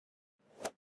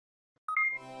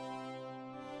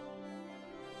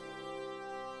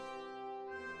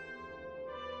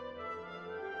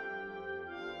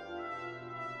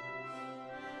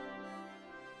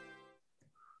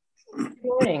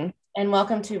Morning and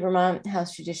welcome to Vermont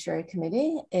House Judiciary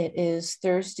Committee. It is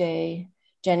Thursday,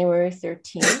 January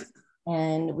 13th,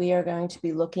 and we are going to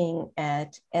be looking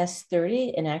at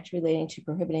S.30, an act relating to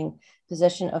prohibiting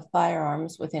possession of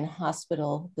firearms within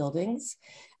hospital buildings.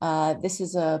 This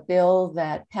is a bill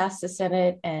that passed the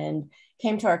Senate and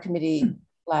came to our committee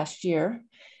last year,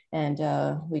 and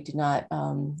we did not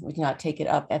take it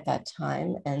up at that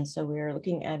time, and so we are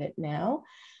looking at it now.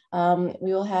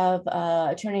 We will have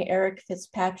Attorney Eric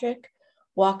Fitzpatrick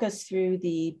walk us through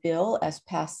the bill as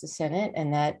passed the Senate,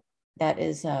 and that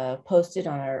is posted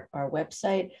on our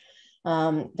website.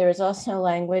 There is also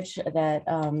language that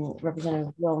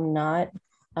Representative will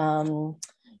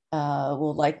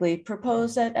likely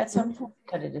propose at some point,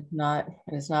 but it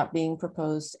is not being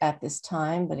proposed at this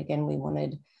time. But again, we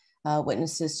wanted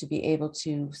witnesses to be able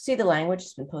to see the language.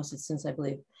 It's been posted since, I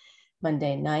believe,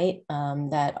 Monday night.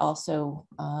 That also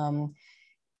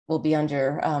will be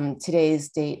under today's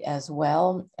date as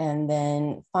well. And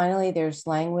then finally, there's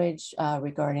language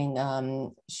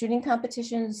regarding shooting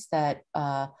competitions that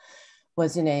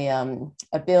was in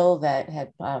a bill that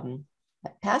had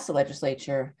passed the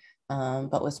legislature,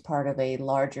 but was part of a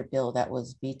larger bill that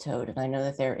was vetoed. And I know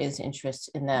that there is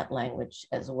interest in that language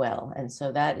as well. And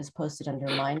so that is posted under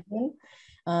my name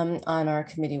on our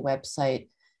committee website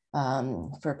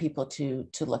for people to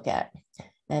look at.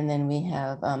 And then we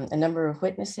have a number of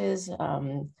witnesses.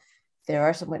 There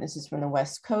are some witnesses from the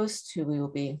West Coast who we will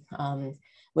be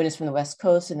witness from the West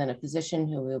Coast, and then a physician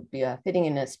who will be fitting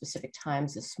in at specific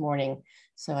times this morning.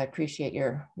 So I appreciate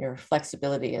your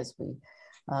flexibility as we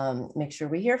make sure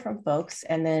we hear from folks.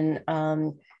 And then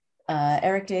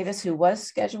Eric Davis, who was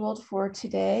scheduled for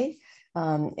today,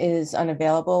 is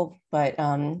unavailable, but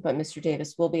Mr.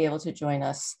 Davis will be able to join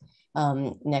us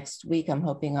next week. I'm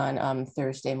hoping on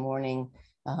Thursday morning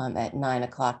at 9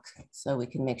 o'clock, so we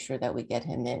can make sure that we get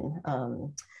him in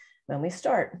when we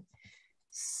start.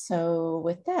 So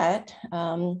with that,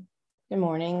 good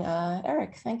morning,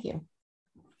 Eric. Thank you.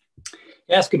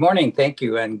 Yes, good morning. Thank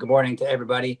you. And good morning to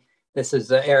everybody. This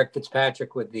is Eric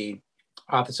Fitzpatrick with the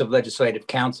Office of Legislative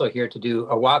Counsel here to do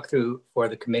a walkthrough for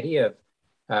the committee of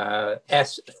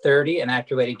S.30, an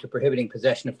act relating to prohibiting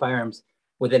possession of firearms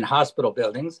within hospital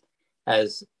buildings,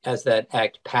 as that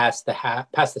act passed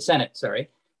the Senate, sorry.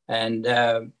 And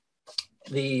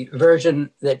the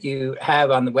version that you have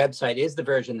on the website is the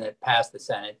version that passed the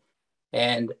Senate.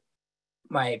 And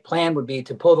my plan would be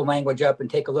to pull the language up and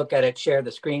take a look at it, share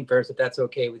the screen first, if that's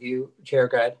okay with you, Chair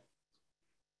Grad.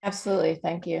 Absolutely,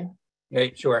 thank you.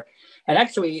 Okay, sure. And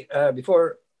actually,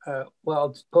 before,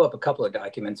 I'll pull up a couple of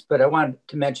documents, but I wanted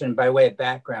to mention by way of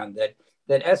background that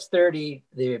S.30,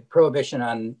 the prohibition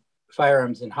on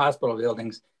firearms in hospital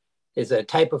buildings, is a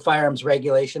type of firearms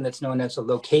regulation that's known as a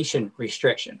location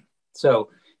restriction. So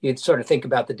you'd sort of think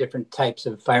about the different types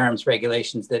of firearms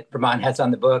regulations that Vermont has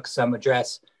on the books. Some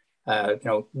address,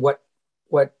 what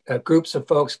groups of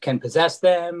folks can possess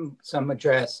them. Some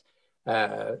address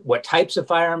what types of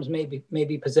firearms may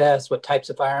be possessed, what types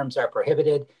of firearms are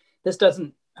prohibited. This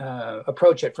doesn't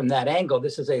approach it from that angle.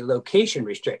 This is a location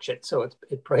restriction. So it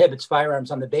prohibits firearms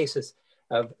on the basis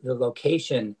of the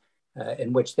location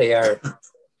in which they are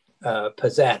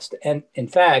possessed. And in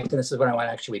fact, and this is what I want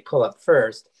to actually pull up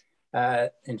first,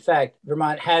 in fact,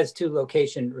 Vermont has two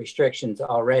location restrictions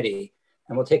already,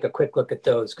 and we'll take a quick look at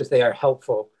those because they are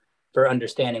helpful for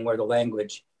understanding where the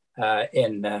language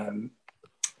in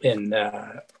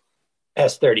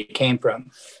S.30 came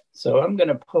from. So I'm going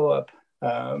to pull up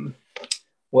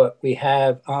what we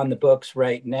have on the books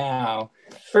right now.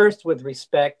 First, with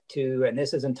respect to, and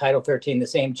this is in Title 13, the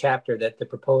same chapter that the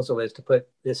proposal is to put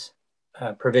this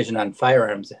provision on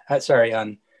firearms,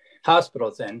 on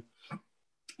hospitals in.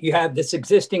 You have this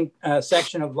existing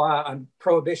section of law on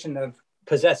prohibition of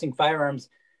possessing firearms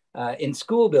in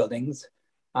school buildings,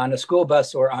 on a school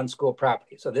bus, or on school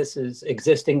property. So this is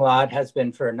existing law. It has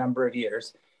been for a number of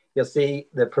years. You'll see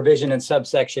the provision in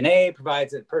subsection A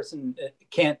provides that a person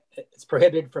it's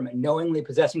prohibited from knowingly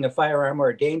possessing a firearm or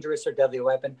a dangerous or deadly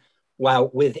weapon while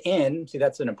within, see,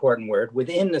 that's an important word,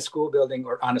 within the school building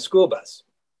or on a school bus.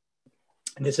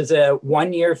 And this is a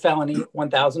 1-year felony,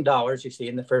 $1,000, you see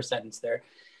in the first sentence there.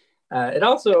 It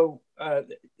also,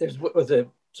 was a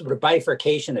sort of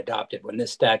bifurcation adopted when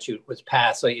this statute was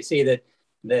passed. So you see that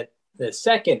the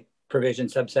second provision,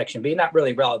 subsection B, not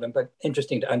really relevant, but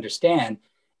interesting to understand,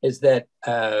 is that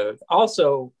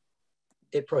also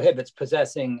it prohibits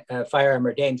possessing a firearm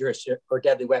or dangerous or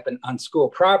deadly weapon on school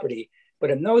property. But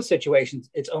in those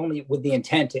situations, it's only with the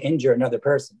intent to injure another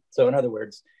person. So in other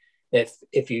words,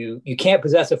 if you can't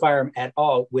possess a firearm at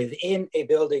all within a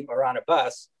building or on a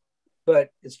bus, But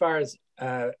as far as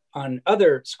on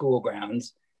other school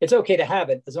grounds, it's okay to have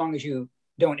it as long as you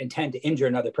don't intend to injure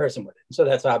another person with it. So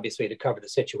that's obviously to cover the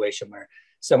situation where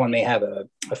someone may have a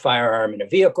firearm in a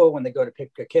vehicle when they go to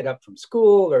pick a kid up from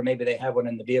school, or maybe they have one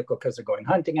in the vehicle because they're going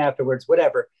hunting afterwards,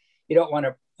 whatever. You don't want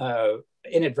to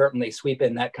inadvertently sweep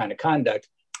in that kind of conduct.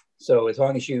 So as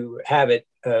long as you have it,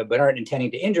 but aren't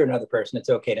intending to injure another person, it's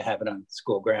okay to have it on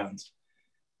school grounds.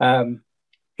 You'll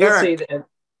see that,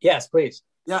 yes, please.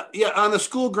 Yeah. On the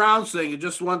school grounds thing,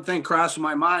 just one thing crossed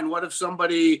my mind. What if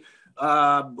somebody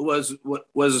was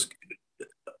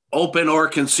open or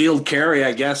concealed carry,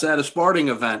 I guess, at a sporting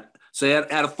event? Say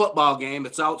at a football game,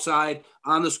 it's outside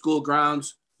on the school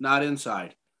grounds, not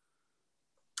inside.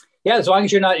 Yeah, as long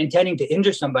as you're not intending to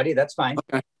injure somebody, that's fine.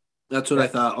 Okay, that's what I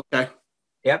thought. Okay.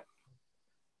 Yep.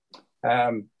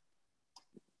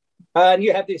 And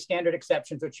you have these standard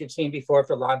exceptions, which you've seen before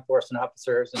for law enforcement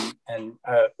officers and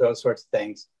those sorts of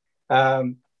things.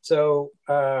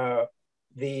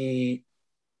 The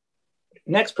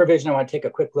next provision I want to take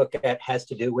a quick look at has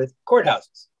to do with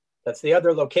courthouses. That's the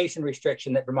other location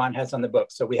restriction that Vermont has on the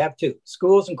books. So we have two,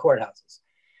 schools and courthouses.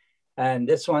 And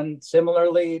this one,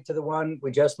 similarly to the one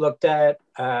we just looked at,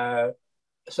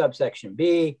 subsection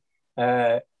B,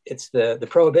 it's the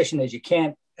prohibition is you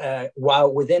can't,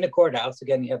 while within a courthouse,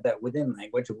 again, you have that within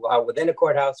language, while within a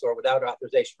courthouse or without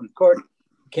authorization from the court,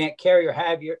 you can't carry or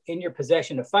have in your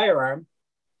possession a firearm,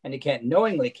 and you can't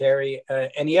knowingly carry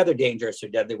any other dangerous or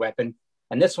deadly weapon.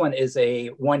 And this one is a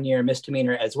 1-year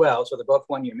misdemeanor as well. So they're both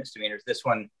 1-year misdemeanors. This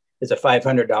one is a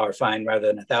 $500 fine rather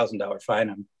than a $1,000 fine.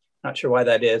 I'm not sure why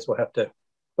that is. We'll have to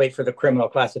wait for the criminal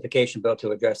classification bill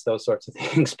to address those sorts of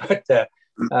things. But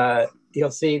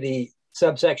you'll see the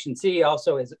subsection C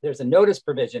also is, there's a notice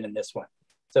provision in this one.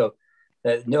 So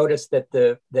the notice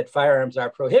that firearms are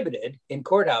prohibited in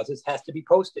courthouses has to be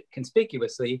posted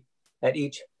conspicuously at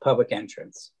each public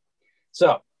entrance.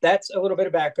 So that's a little bit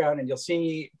of background, and you'll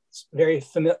see very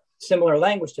similar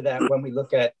language to that when we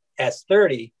look at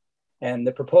S.30. And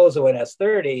the proposal in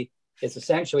S.30 is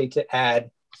essentially to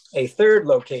add a third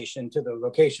location to the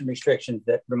location restrictions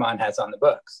that Vermont has on the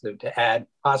books, so to add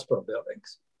hospital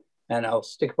buildings. And I'll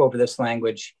stick over this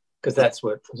language because that's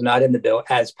what was not in the bill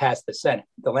as passed the Senate.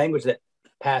 The language that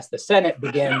passed the Senate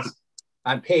begins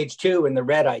on page 2 in the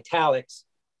red italics.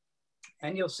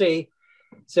 And you'll see,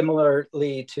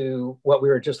 similarly to what we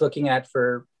were just looking at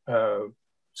for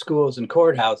schools and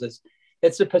courthouses,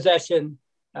 it's a possession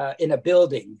in a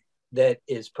building that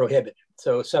is prohibited.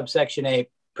 So subsection A,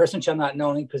 person shall not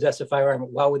knowingly possess a firearm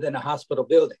while within a hospital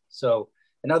building. So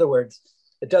in other words,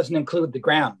 it doesn't include the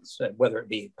grounds, whether it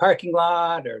be parking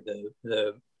lot or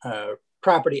the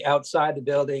property outside the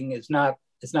building is not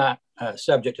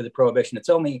subject to the prohibition. It's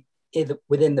only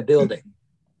within the building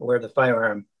where the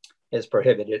firearm is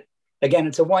prohibited. Again,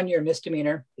 it's a 1-year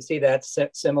misdemeanor. You see that's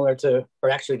similar to, or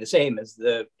actually the same as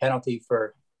the penalty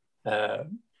for the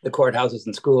courthouses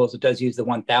and schools. It does use the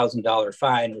 $1,000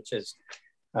 fine, which is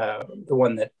the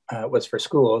one that was for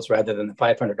schools rather than the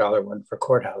 $500 one for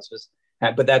courthouses.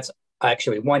 But that's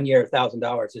actually 1 year,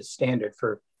 $1,000 is standard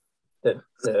for the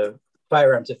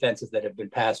firearms offenses that have been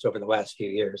passed over the last few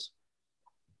years.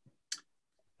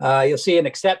 You'll see an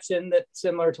exception that's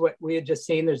similar to what we had just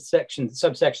seen. There's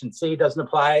subsection C doesn't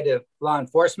apply to law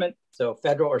enforcement. So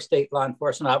federal or state law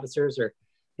enforcement officers are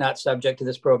not subject to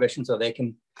this prohibition, so they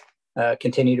can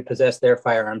continue to possess their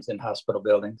firearms in hospital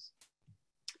buildings.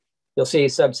 You'll see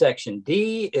subsection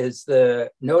D is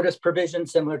the notice provision,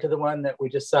 similar to the one that we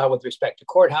just saw with respect to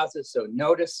courthouses. So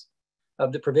notice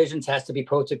of the provisions has to be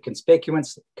posted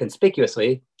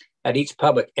conspicuously at each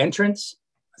public entrance.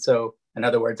 So in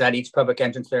other words, at each public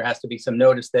entrance, there has to be some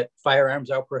notice that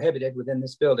firearms are prohibited within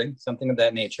this building, something of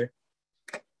that nature.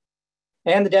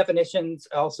 And the definition's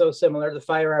also similar. The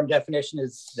firearm definition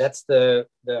that's the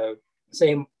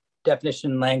same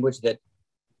definition language that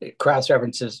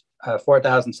cross-references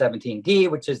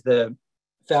 4017D, which is the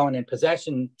felon in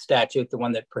possession statute, the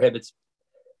one that prohibits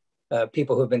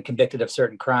people who have been convicted of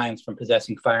certain crimes from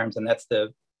possessing firearms. And that's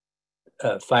the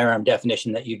firearm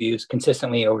definition that you've used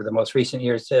consistently over the most recent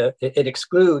years. It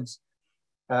excludes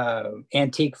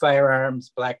antique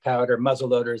firearms, black powder, muzzle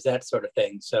loaders, that sort of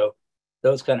thing. So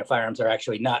those kind of firearms are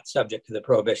actually not subject to the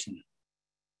prohibition.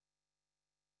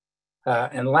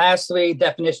 And lastly,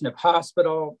 definition of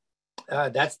hospital.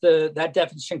 That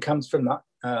definition comes from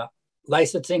the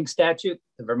licensing statute,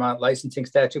 the Vermont licensing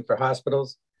statute for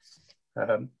hospitals.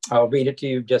 I'll read it to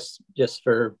you just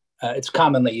for, it's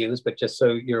commonly used, but just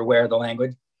so you're aware of the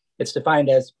language. It's defined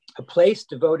as a place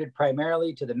devoted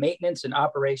primarily to the maintenance and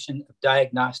operation of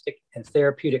diagnostic and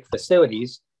therapeutic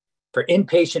facilities for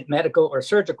inpatient medical or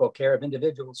surgical care of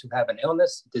individuals who have an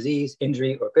illness, disease,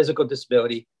 injury, or physical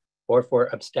disability, or for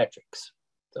obstetrics.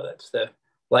 So that's the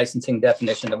licensing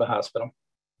definition of a hospital.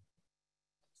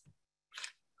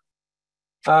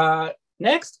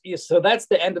 Next, so that's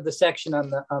the end of the section on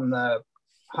the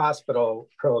hospital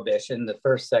prohibition, the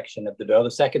first section of the bill.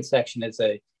 The second section is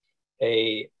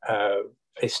a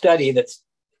study that's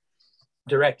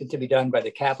directed to be done by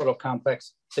the Capitol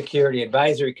Complex Security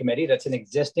Advisory Committee. That's an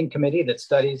existing committee that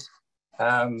studies,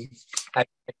 I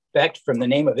expect from the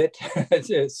name of it,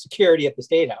 security at the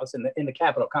State House in the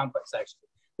Capitol Complex, actually,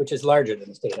 which is larger than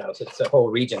the State House. It's a whole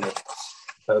region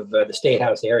of the State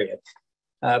House area.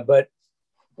 But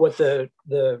what the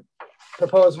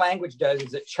proposed language does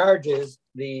is it charges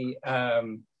the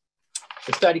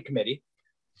study committee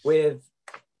with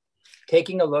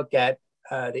taking a look at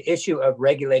the issue of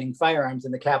regulating firearms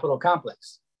in the Capitol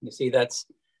complex. You see, that's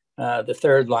the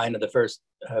third line of the first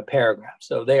paragraph.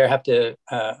 So they have to,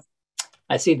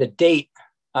 I see the date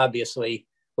obviously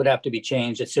would have to be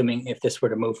changed, assuming if this were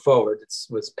to move forward. It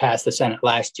was passed the Senate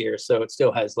last year, so it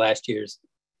still has last year's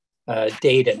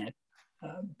date in it.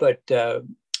 But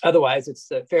otherwise, it's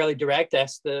fairly direct.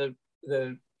 Ask the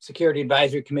Security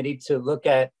Advisory Committee to look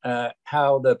at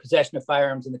how the possession of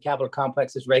firearms in the Capitol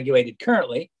complex is regulated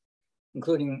currently,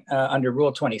 including under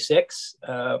Rule 26,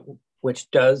 which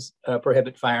does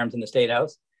prohibit firearms in the State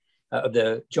House of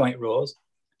the joint rules,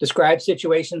 describe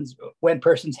situations when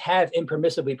persons have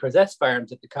impermissibly possessed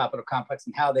firearms at the Capitol complex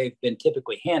and how they've been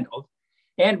typically handled,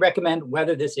 and recommend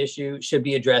whether this issue should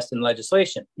be addressed in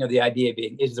legislation. You know, the idea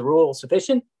being, is the rule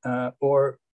sufficient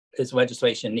or is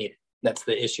legislation needed? That's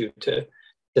the issue to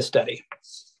study.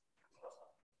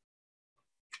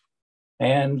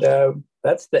 And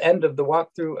that's the end of the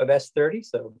walkthrough of S.30.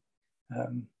 So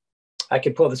I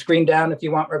could pull the screen down if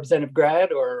you want, Representative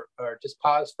Grad, or just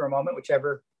pause for a moment,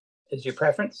 whichever is your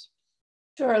preference.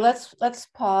 Sure, let's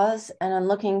pause, and I'm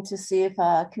looking to see if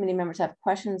committee members have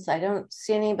questions. I don't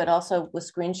see any, but also with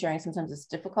screen sharing, sometimes it's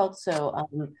difficult. So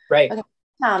right. Okay.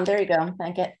 Tom, there you go.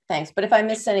 Thanks. But if I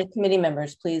miss any committee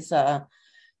members, please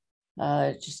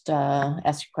just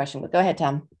ask your question. But go ahead,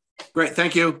 Tom. Great,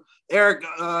 thank you. Eric,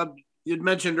 you'd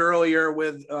mentioned earlier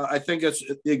with, I think it's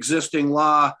the existing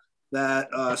law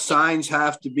that signs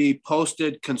have to be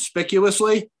posted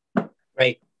conspicuously.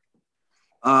 Right.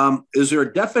 Is there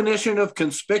a definition of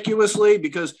conspicuously?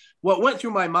 Because what went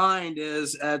through my mind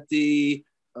is at the,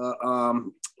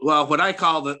 well, what I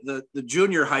call the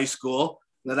junior high school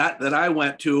that I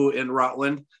went to in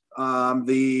Rutland,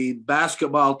 the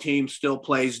basketball team still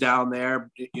plays down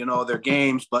there, you know, their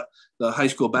games, but the high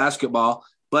school basketball.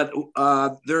 But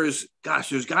there's got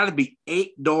to be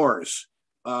 8 doors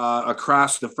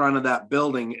across the front of that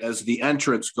building as the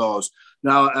entrance goes.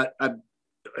 Now,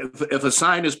 if a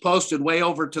sign is posted way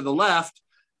over to the left,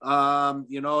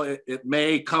 you know, it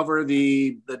may cover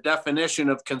the definition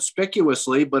of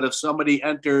conspicuously, but if somebody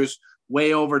enters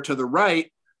way over to the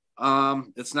right,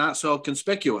 it's not so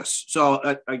conspicuous.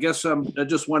 So I guess I'm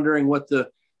just wondering what the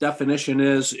definition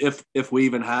is, if we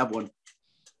even have one.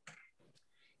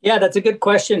 Yeah, that's a good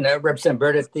question, Representative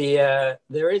Burdett.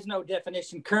 There is no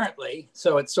definition currently,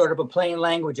 so it's sort of a plain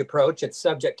language approach. It's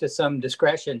subject to some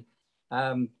discretion,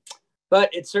 but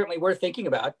it's certainly worth thinking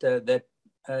about that.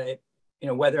 You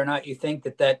know, whether or not you think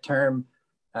that term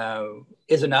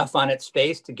is enough on its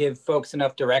face to give folks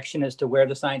enough direction as to where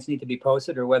the signs need to be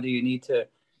posted, or whether you need to,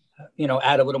 you know,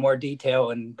 add a little more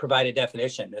detail and provide a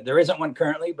definition. There isn't one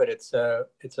currently, but it's a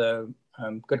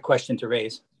good question to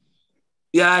raise.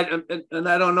 Yeah, and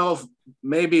I don't know if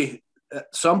maybe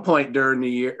at some point during the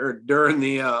year or during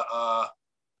the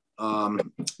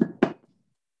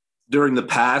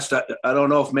past, I don't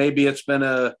know if maybe it's been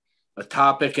a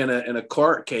topic in a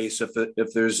court case, if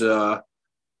there's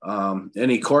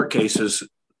any court cases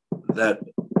that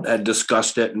had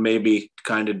discussed it and maybe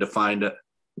kind of defined it.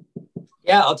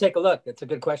 Yeah, I'll take a look. That's a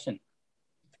good question.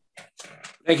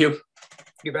 Thank you.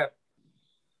 You bet.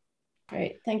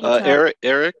 Great, thank you, Tom.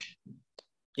 Eric?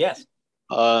 Yes.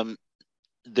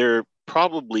 There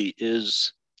probably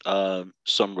is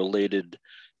some related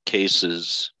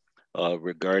cases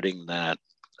regarding that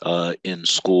in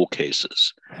school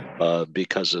cases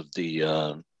because of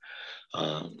the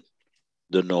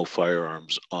no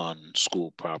firearms on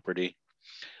school property.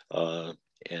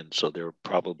 And so there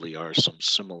probably are some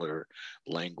similar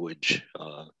language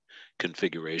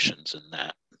configurations in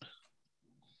that.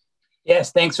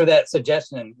 Yes, thanks for that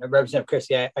suggestion, Representative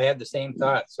Christie. I had the same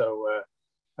thought. So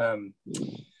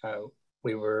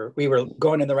we were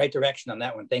going in the right direction on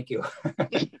that one. Thank you.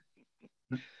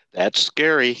 That's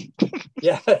scary.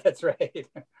 Yeah, that's right.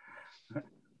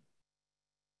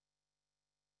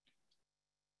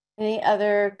 Any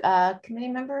other committee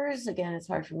members? Again, it's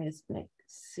hard for me to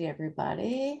see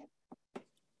everybody.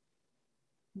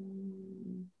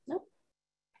 Nope.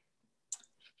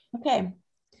 Okay,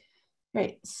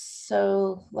 great.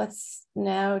 So let's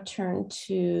now turn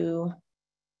to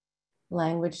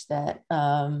language that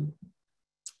that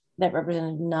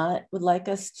Representative Nutt would like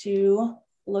us to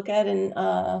look at. And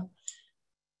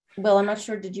Bill, I'm not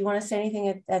sure, did you want to say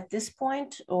anything at this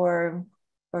point, or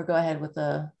go ahead with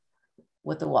the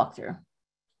walkthrough?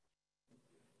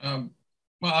 Well,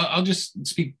 I'll just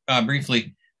speak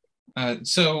briefly.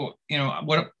 So, you know,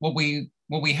 what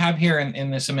we have here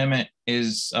in this amendment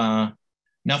is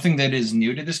nothing that is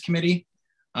new to this committee.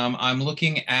 I'm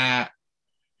looking at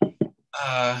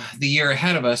the year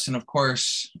ahead of us, and of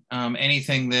course,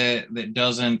 anything that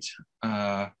doesn't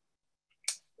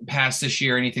pass this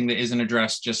year, anything that isn't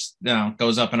addressed, just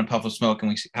goes up in a puff of smoke, and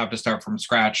we have to start from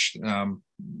scratch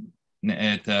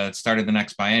at the start of the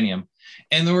next biennium.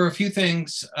 And there were a few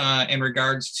things in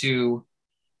regards to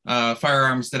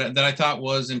firearms that I thought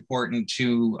was important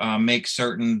to make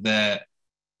certain that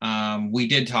we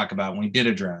did talk about, and we did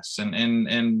address.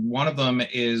 And one of them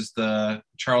is the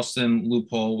Charleston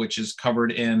loophole, which is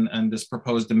covered in this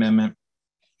proposed amendment.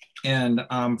 And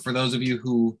for those of you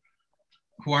who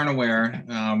aren't aware,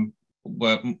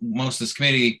 what most of this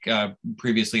committee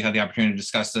previously had the opportunity to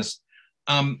discuss this,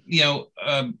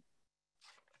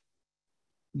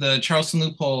 the Charleston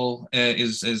loophole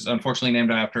is unfortunately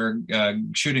named after a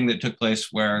shooting that took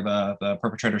place where the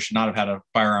perpetrator should not have had a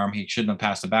firearm. He shouldn't have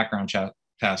passed a background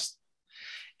test.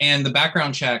 And the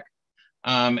background check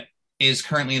is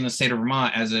currently in the state of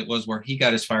Vermont, as it was where he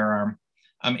got his firearm.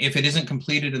 If it isn't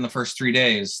completed in the first 3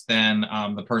 days, then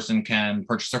the person can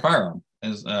purchase their firearm.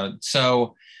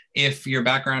 So if your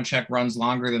background check runs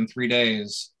longer than 3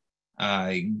 days,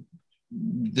 the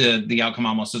outcome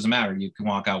almost doesn't matter. You can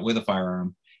walk out with a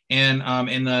firearm. And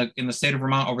in the state of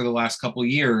Vermont over the last couple of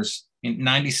years,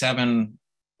 97%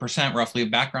 roughly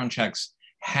of background checks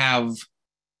have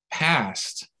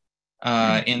passed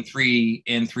in three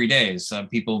days.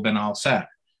 People have been all set.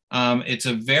 It's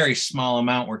a very small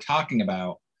amount we're talking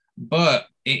about, but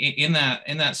in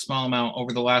that small amount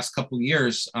over the last couple of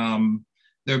years,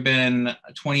 there have been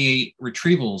 28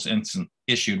 retrievals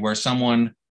issued where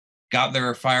someone got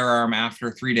their firearm after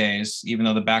 3 days, even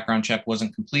though the background check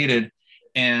wasn't completed,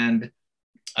 and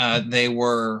they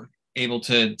were able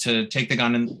to take the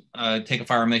gun and take a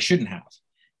firearm they shouldn't have.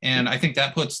 And I think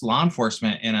that puts law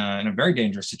enforcement in a very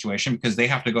dangerous situation, because they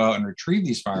have to go out and retrieve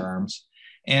these firearms.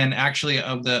 And actually,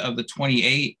 of the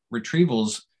 28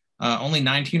 retrievals, only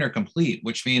 19 are complete,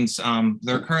 which means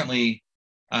there are currently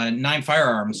 9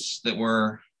 firearms that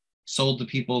were sold to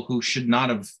people who should not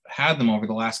have had them over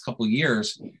the last couple of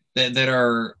years that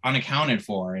are unaccounted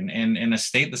for. And in a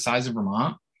state the size of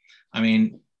Vermont, I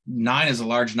mean, 9 is a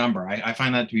large number. I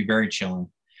find that to be very chilling.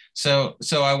 So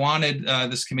I wanted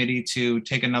this committee to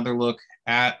take another look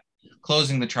at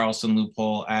closing the Charleston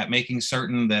loophole, at making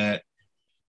certain that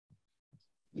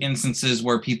instances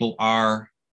where people are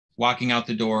walking out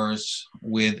the doors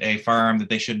with a firearm that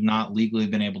they should not legally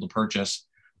have been able to purchase,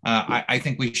 I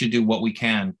think we should do what we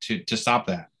can to stop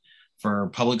that, for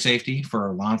public safety,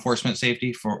 for law enforcement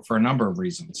safety, for a number of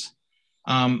reasons.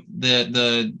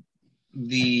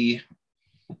 The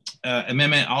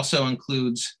amendment also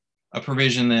includes a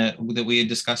provision that we had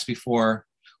discussed before,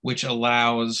 which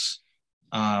allows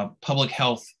public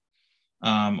health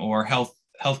or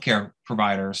healthcare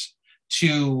providers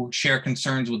to share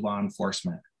concerns with law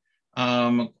enforcement.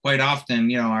 Quite often,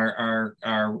 you know,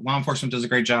 our law enforcement does a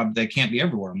great job. They can't be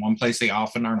everywhere. And one place they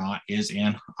often are not is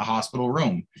in a hospital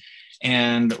room.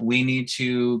 And we need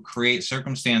to create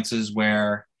circumstances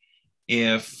where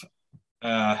if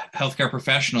a healthcare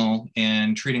professional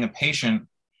in treating a patient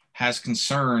has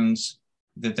concerns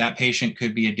that that patient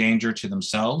could be a danger to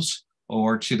themselves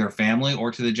or to their family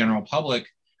or to the general public,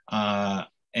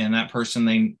 and that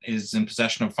person is in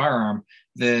possession of a firearm,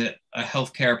 that a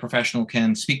healthcare professional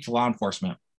can speak to law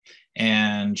enforcement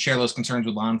and share those concerns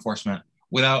with law enforcement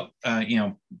without,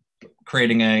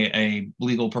 creating a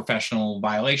legal professional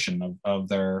violation of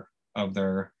their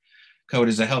code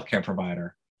as a healthcare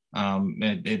provider.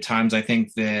 At times, I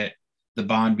think that the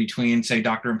bond between, say,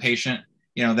 doctor and patient,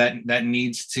 that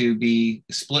needs to be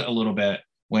split a little bit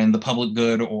when the public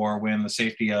good or when the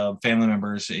safety of family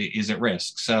members is at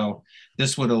risk. So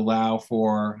this would allow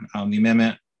for, the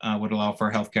amendment would allow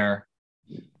for healthcare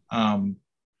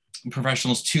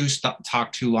professionals to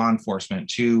talk to law enforcement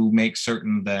to make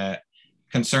certain that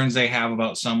concerns they have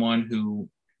about someone who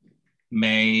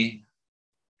may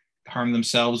harm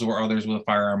themselves or others with a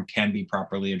firearm can be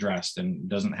properly addressed and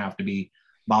doesn't have to be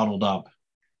bottled up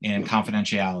and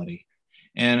confidentiality.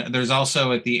 And there's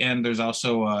also at the end, there's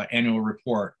also an annual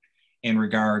report in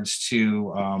regards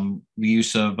to the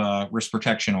use of risk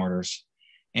protection orders.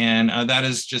 And that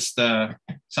is just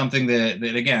something that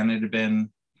again, it had been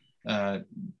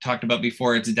talked about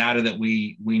before. It's data that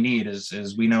we need,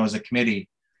 as we know as a committee.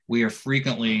 We are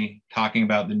frequently talking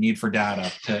about the need for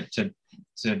data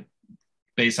to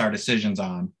base our decisions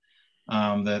on.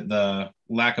 The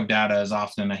lack of data is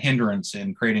often a hindrance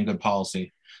in creating good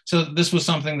policy. So this was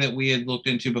something that we had looked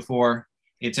into before.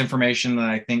 It's information that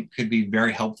I think could be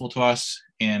very helpful to us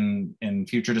in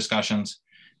future discussions.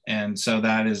 And so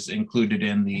that is included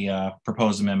in the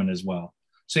proposed amendment as well.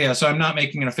 So yeah, so I'm not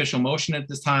making an official motion at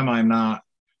this time. I'm not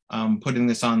putting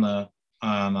this on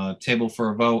the table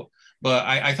for a vote, but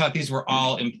I thought these were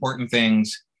all important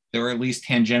things that were at least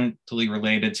tangentially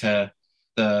related to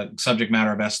the subject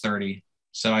matter of S.30.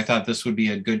 So I thought this would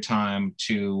be a good time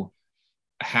to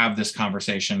have this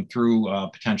conversation through a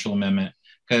potential amendment,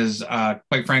 because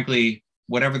quite frankly,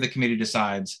 whatever the committee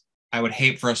decides, I would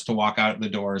hate for us to walk out the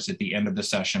doors at the end of the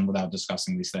session without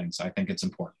discussing these things. I think it's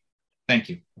important. Thank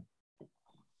you.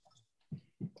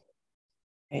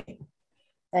 Great.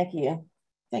 Thank you.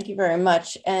 Thank you very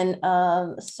much. And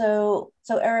so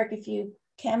Eric, if you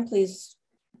can please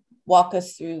walk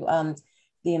us through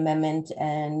the amendment,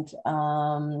 and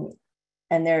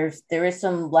there is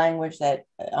some language that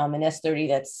in S.30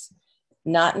 that's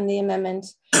not in the amendment.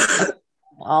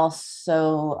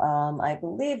 Also, I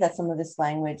believe that some of this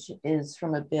language is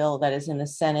from a bill that is in the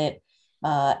Senate,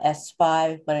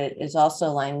 S.5, but it is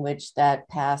also language that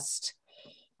passed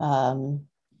the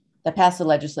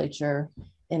legislature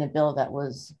in a bill that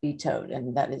was vetoed,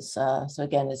 and that is so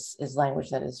again is language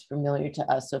that is familiar to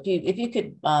us. So if you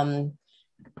could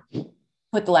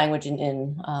put the language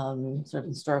in sort of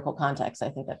historical context, I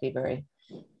think that'd be very,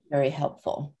 very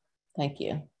helpful. Thank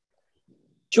you.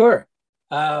 Sure.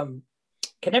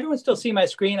 Can everyone still see my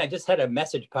screen? I just had a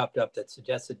message popped up that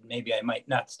suggested maybe I might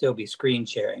not still be screen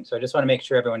sharing. So I just want to make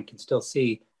sure everyone can still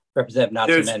see Representative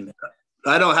Knott's amendment.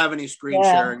 I don't have any screen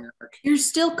sharing, Eric. You're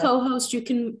still co-host. You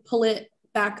can pull it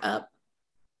back up.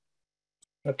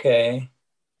 Okay.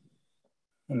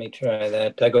 Let me try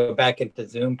that. I go back into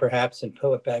Zoom perhaps and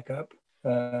pull it back up.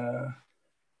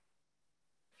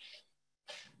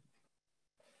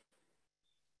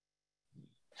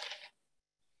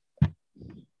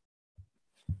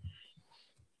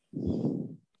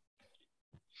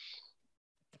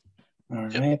 All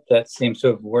right, that seems to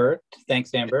have worked.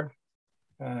 Thanks, Amber.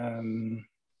 All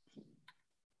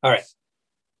right.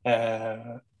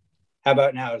 How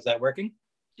about now? Is that working?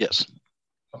 Yes.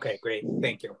 Okay, great.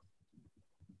 Thank you.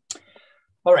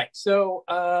 All right. So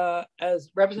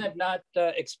as Representative Knott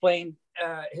explained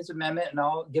his amendment, and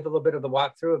I'll give a little bit of the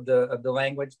walkthrough of the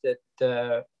language that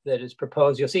that is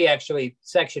proposed. You'll see actually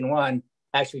Section 1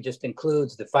 actually just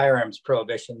includes the firearms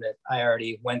prohibition that I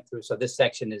already went through. So this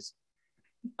section is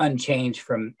unchanged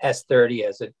from S.30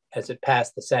 as it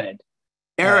passed the Senate.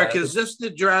 Eric, is this the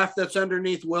draft that's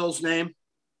underneath Will's name?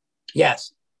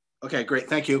 Yes. Okay, great.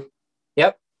 Thank you.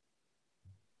 Yep.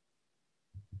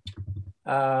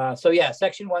 So yeah,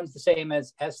 Section 1 is the same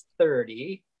as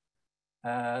S.30.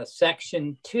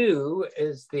 Section 2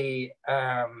 is the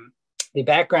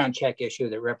background check issue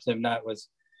that Representative Knott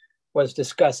was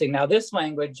discussing. Now, this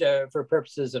language, for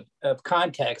purposes of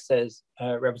context, as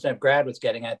Representative Grad was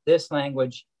getting at, this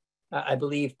language, I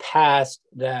believe, passed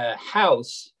the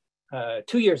House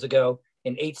 2 years ago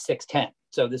in H.610.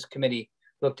 So this committee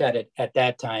looked at it at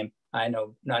that time. I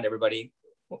know not everybody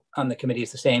on the committee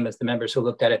is the same as the members who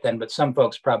looked at it then, but some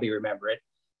folks probably remember it.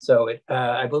 So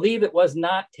I believe it was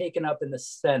not taken up in the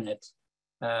Senate.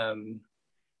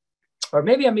 Or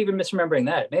maybe I'm even misremembering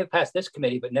that. It may have passed this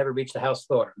committee, but never reached the House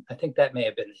floor. I think that may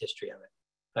have been the history of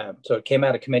it. So it came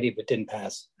out of committee, but didn't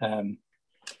pass. In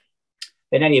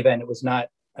any event, it was not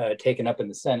taken up in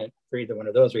the Senate for either one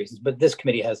of those reasons, but this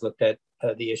committee has looked at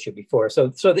the issue before. So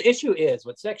the issue is,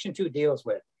 what Section 2 deals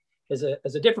with is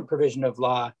a different provision of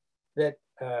law that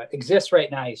exists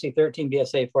right now. You see 13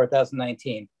 BSA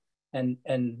 4019. And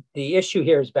the issue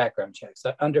here is background checks.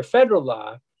 Under federal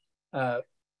law,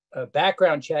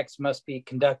 background checks must be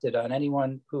conducted on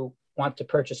anyone who wants to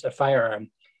purchase a firearm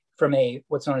from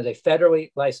what's known as a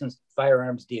federally licensed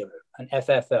firearms dealer, an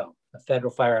FFL, a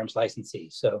federal firearms licensee.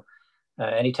 So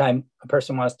anytime a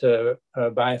person wants to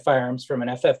buy firearms from an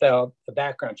FFL, the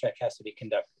background check has to be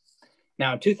conducted.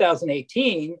 Now, in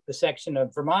 2018, the section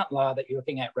of Vermont law that you're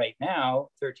looking at right now,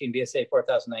 13 BSA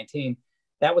 4019,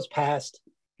 that was passed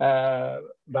by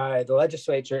the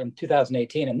legislature in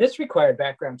 2018. And this required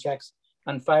background checks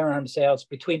on firearm sales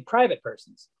between private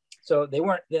persons. So they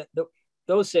weren't, the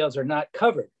those sales are not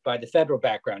covered by the federal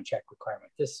background check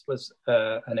requirement. This was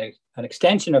an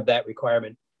extension of that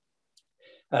requirement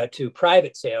to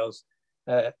private sales.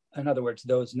 In other words,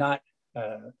 those not,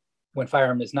 when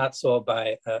firearm is not sold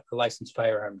by a licensed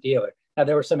firearm dealer. Now,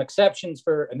 there were some exceptions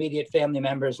for immediate family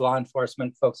members, law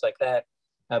enforcement, folks like that.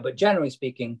 But generally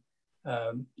speaking,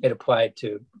 it applied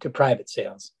to private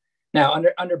sales. Now,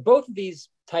 under both of these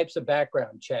types of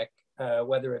background check,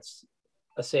 whether it's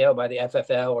a sale by the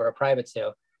FFL or a private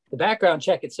sale, the background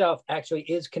check itself actually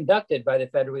is conducted by the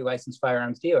federally licensed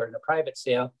firearms dealer. In a private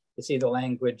sale, you see the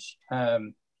language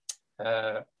right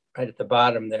at the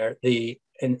bottom there.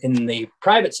 In the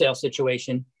private sale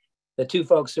situation, the two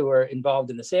folks who are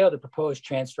involved in the sale, the proposed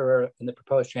transfer and the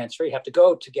proposed transferee, have to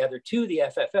go together to the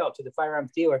FFL, to the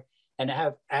firearms dealer, and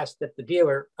have asked that the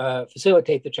dealer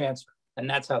facilitate the transfer. And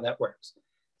that's how that works.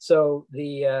 So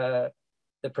the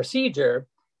procedure,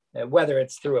 whether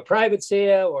it's through a private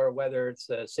sale or whether it's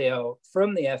a sale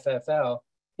from the FFL,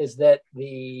 is that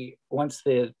once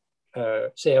the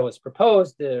sale is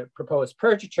proposed, the proposed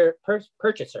purchaser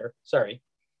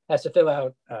has to fill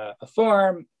out a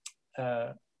form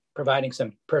providing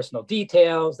some personal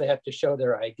details. They have to show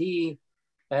their ID,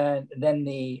 and then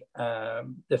the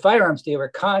firearms dealer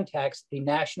contacts the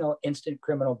National Instant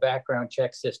Criminal Background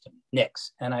Check System,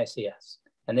 NICS, NICS,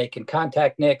 and they can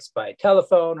contact NICS by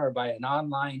telephone or by an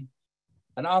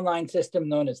online system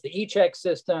known as the eCheck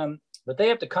system. But they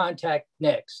have to contact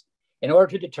NICS in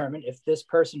order to determine if this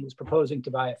person who's proposing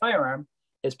to buy a firearm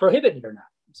is prohibited or not.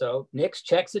 So NICS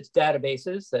checks its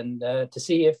databases and to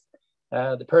see if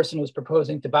the person who's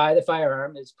proposing to buy the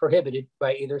firearm is prohibited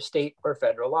by either state or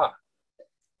federal law.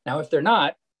 Now, if they're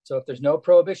not, so if there's no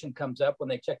prohibition comes up when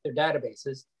they check their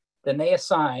databases, then they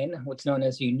assign what's known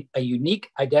as a unique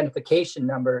identification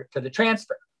number to the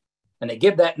transfer. And they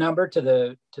give that number to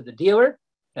the dealer,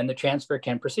 and the transfer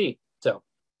can proceed. So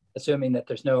assuming that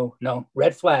there's no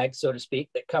red flags, so to speak,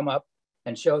 that come up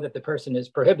and show that the person is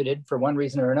prohibited for one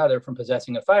reason or another from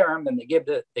possessing a firearm, then they give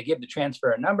the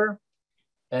transfer a number,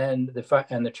 and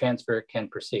the transfer can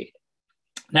proceed.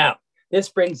 Now, this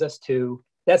brings us to,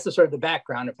 that's the sort of the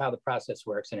background of how the process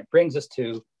works, and it brings us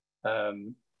to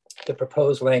the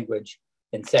proposed language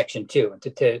in Section 2. And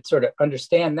to sort of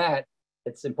understand that,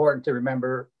 it's important to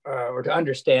remember or to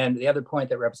understand the other point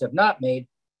that reps have not made,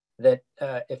 that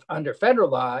if under federal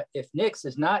law, if NICS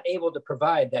is not able to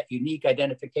provide that unique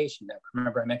identification number,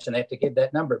 remember I mentioned they have to give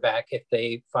that number back if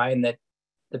they find that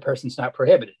the person's not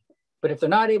prohibited. But if they're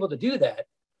not able to do that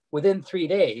within 3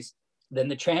 days, then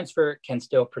the transfer can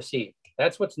still proceed.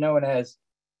 That's what's known as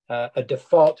a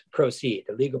default proceed,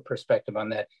 a legal perspective on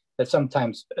that. That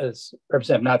sometimes, as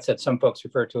Representative Knott said, some folks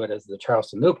refer to it as the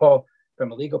Charleston loophole.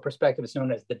 From a legal perspective, it's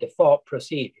known as the default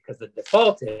proceed, because the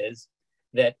default is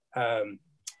that,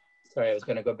 sorry, I was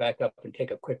going to go back up and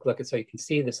take a quick look so you can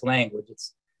see this language.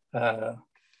 It's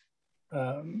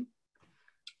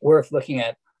worth looking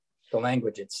at the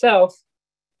language itself,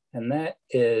 and that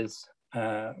is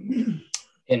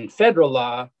in federal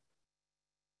law,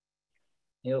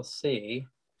 you'll see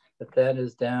that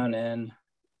is down in,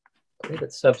 I believe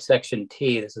it's subsection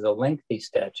T. This is a lengthy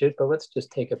statute, but let's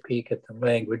just take a peek at the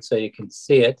language so you can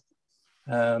see it.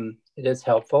 It is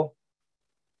helpful.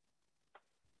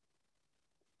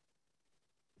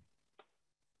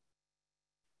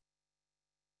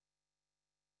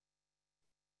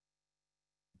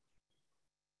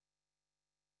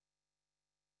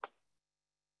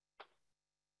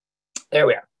 There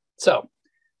we are. So,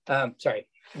 sorry.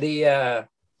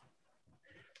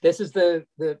 This is the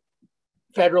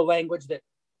federal language that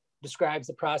describes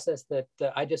the process that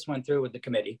I just went through with the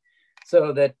committee.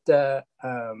 So that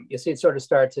you see it sort of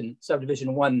starts in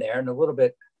subdivision 1 there, and a little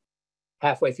bit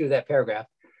halfway through that paragraph.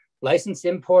 Licensed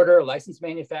importer, licensed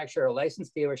manufacturer, or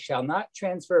licensed dealer shall not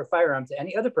transfer a firearm to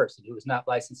any other person who is not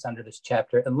licensed under this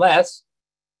chapter unless,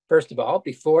 first of all,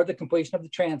 before the completion of the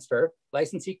transfer,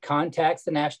 licensee contacts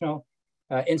the National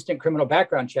Instant Criminal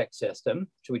Background Check System,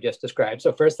 which we just described.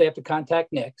 So first they have to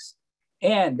contact NICS.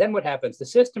 And then what happens? The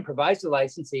system provides the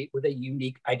licensee with a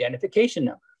unique identification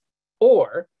number,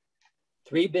 or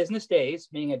 3 business days,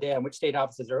 meaning a day on which state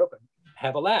offices are open,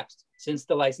 have elapsed since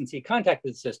the licensee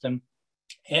contacted the system,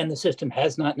 and the system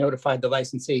has not notified the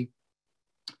licensee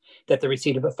that the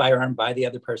receipt of a firearm by the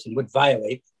other person would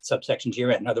violate subsection G.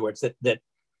 In other words, that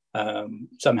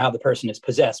somehow the person is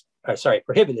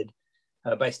prohibited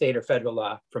by state or federal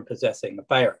law from possessing a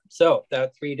firearm. So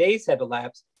that 3 days have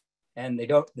elapsed, and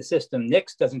the system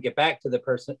NICS doesn't get back to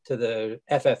the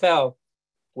FFL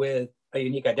with a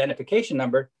unique identification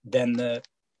number, then the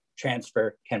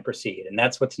transfer can proceed. And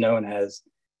that's what's known as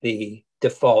the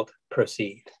default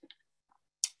proceed.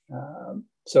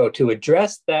 So to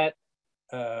address that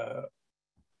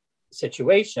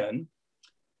situation,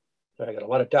 so I got a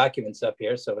lot of documents up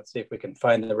here, so let's see if we can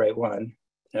find the right one.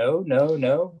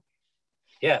 No.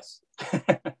 Yes.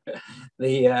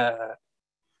 The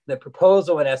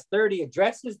proposal in S.30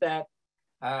 addresses that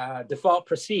default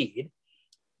proceed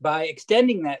by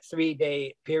extending that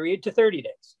 3-day period to 30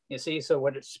 days. You see, so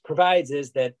what it provides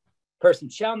is that person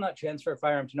shall not transfer a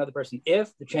firearm to another person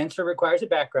if the transfer requires a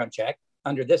background check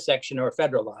under this section or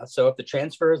federal law. So if the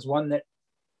transfer is one that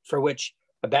for which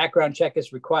a background check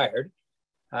is required,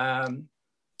 then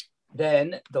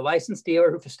the licensed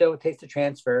dealer who facilitates the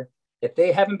transfer, if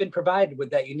they haven't been provided with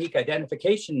that unique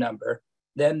identification number,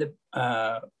 then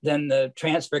the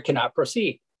transfer cannot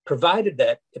proceed. Provided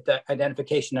that if that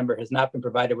identification number has not been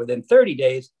provided within 30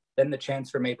 days, then the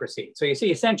transfer may proceed. So you see,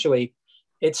 essentially,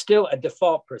 it's still a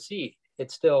default proceed.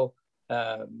 It's still,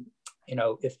 if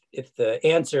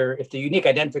the unique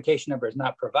identification number is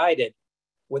not provided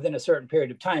within a certain period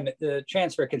of time, the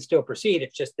transfer can still proceed.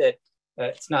 It's just that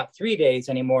it's not 3 days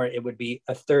anymore. It would be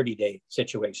a 30-day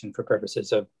situation for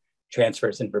purposes of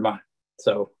transfers in Vermont.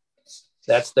 So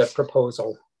that's the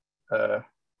proposal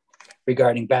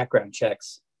regarding background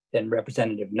checks in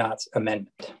Representative Knott's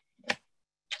amendment.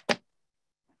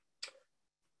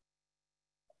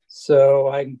 So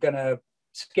I'm going to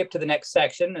skip to the next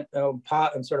section.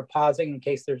 I'm sort of pausing in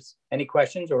case there's any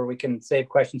questions, or we can save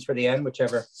questions for the end,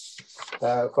 whichever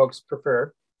folks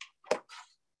prefer.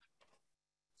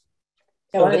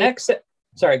 So the next,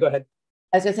 sorry, go ahead.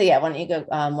 I was going to say, yeah, why don't you go,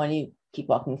 why don't you keep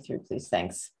walking through, please?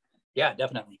 Thanks. Yeah,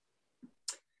 definitely.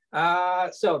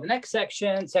 So the next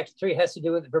section, section 3, has to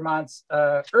do with Vermont's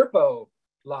ERPO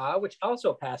law, which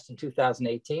also passed in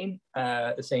 2018.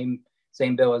 The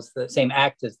same bill as the same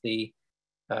act as the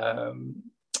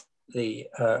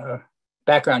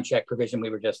background check provision we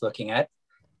were just looking at.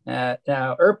 Now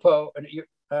ERPO,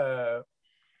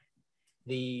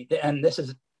 and this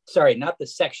is, sorry, not the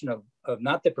section of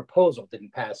not the proposal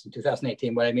didn't pass in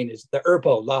 2018. What I mean is the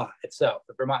ERPO law itself.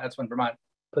 The Vermont, that's when Vermont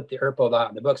put the ERPO law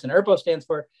in the books, and ERPO stands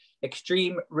for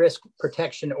Extreme Risk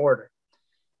Protection Order.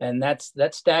 And that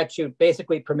statute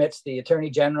basically permits the Attorney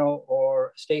General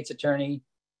or state's attorney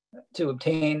to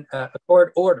obtain a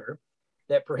court order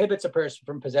that prohibits a person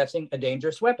from possessing a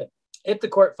dangerous weapon if the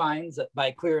court finds that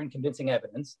by clear and convincing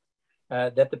evidence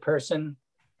that the person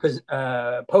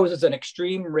poses an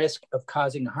extreme risk of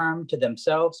causing harm to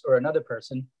themselves or another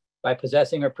person by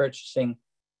possessing or purchasing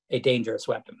a dangerous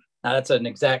weapon. Now, that's an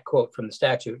exact quote from the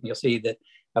statute, and you'll see that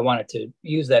I wanted to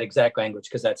use that exact language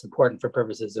because that's important for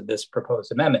purposes of this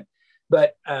proposed amendment.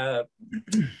 But the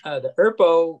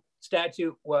ERPO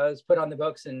statute was put on the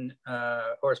books or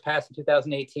was passed in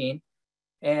 2018.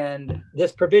 And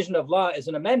this provision of law is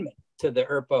an amendment to the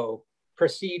ERPO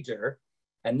procedure.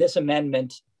 And this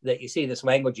amendment that you see, this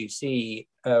language you see,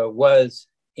 was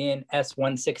in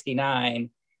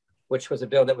S.169, which was a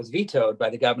bill that was vetoed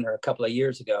by the governor a couple of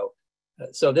years ago.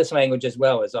 So this language as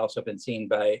well has also been seen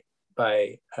by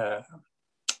the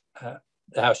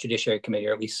House Judiciary Committee,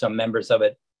 or at least some members of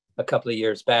it, a couple of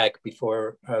years back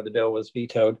before the bill was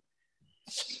vetoed.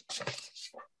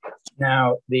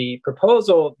 Now, the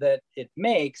proposal that it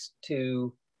makes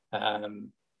to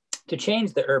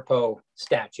change the ERPO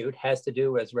statute has to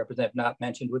do, as Representative Knott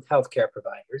mentioned, with healthcare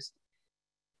providers.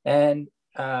 And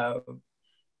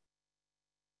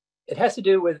it has to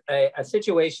do with a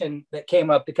situation that came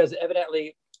up because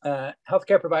evidently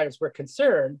healthcare providers were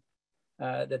concerned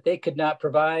that they could not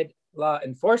provide law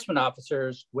enforcement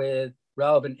officers with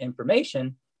relevant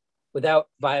information without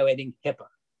violating HIPAA.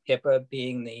 HIPAA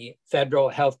being the Federal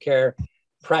Healthcare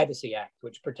Privacy Act,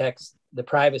 which protects the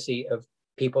privacy of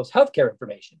people's healthcare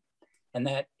information. And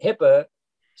that HIPAA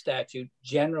statute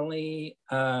generally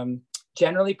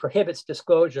prohibits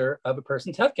disclosure of a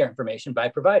person's healthcare information by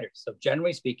providers. So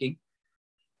generally speaking,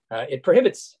 it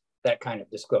prohibits that kind of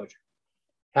disclosure.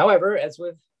 However, as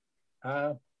with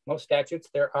most statutes,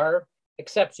 there are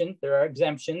exceptions, there are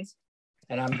exemptions,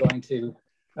 and I'm going to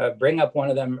bring up one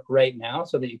of them right now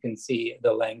so that you can see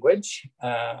the language.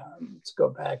 Let's go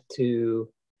back to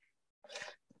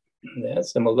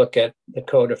this, and we'll look at the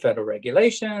Code of Federal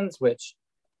Regulations, which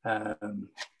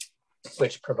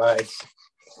provides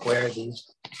where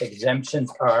these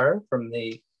exemptions are from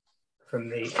the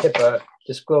HIPAA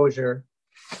disclosure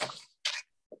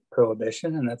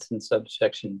prohibition, and that's in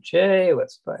subsection J.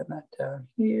 Let's find that down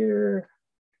here.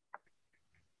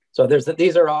 So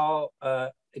these are all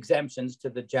exemptions to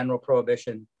the general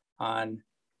prohibition on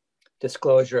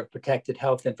disclosure of protected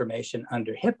health information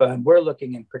under HIPAA. And we're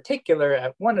looking in particular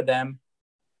at one of them,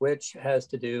 which has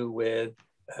to do with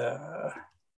the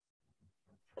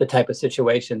type of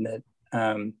situation that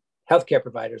healthcare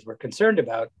providers were concerned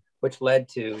about, which led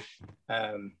to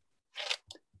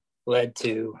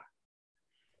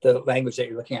the language that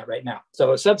you're looking at right now.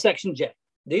 So subsection J.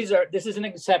 This is an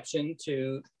exception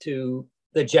to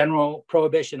the general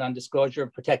prohibition on disclosure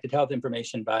of protected health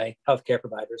information by healthcare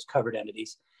providers, covered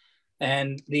entities.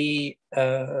 And the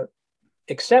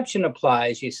exception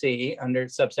applies, you see, under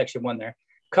subsection 1 there.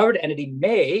 Covered entity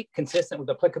may, consistent with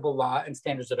applicable law and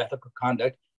standards of ethical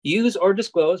conduct, use or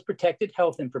disclose protected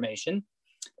health information.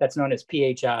 That's known as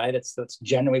PHI. That's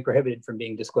generally prohibited from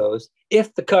being disclosed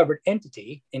if the covered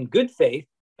entity, in good faith,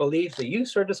 believes the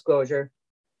use or disclosure,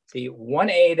 the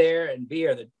 1A there and B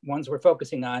are the ones we're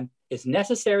focusing on, is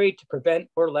necessary to prevent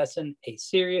or lessen a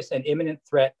serious and imminent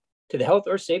threat to the health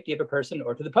or safety of a person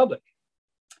or to the public.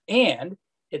 And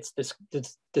its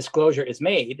disclosure is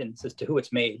made, and this is to who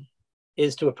it's made,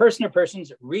 is to a person or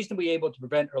persons reasonably able to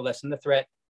prevent or lessen the threat,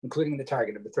 including the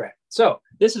target of the threat. So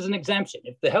this is an exemption.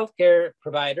 If the healthcare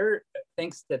provider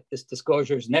thinks that this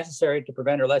disclosure is necessary to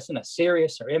prevent or lessen a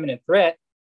serious or imminent threat,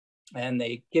 and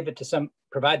they give it to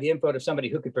provide the info to somebody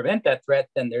who could prevent that threat,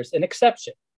 then there's an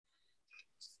exception.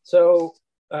 So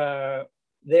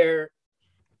there,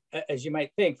 as you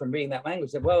might think from reading that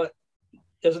language, that, well,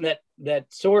 doesn't that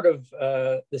sort of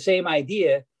the same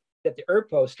idea that the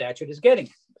ERPO statute is getting?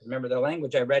 Remember, the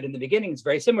language I read in the beginning is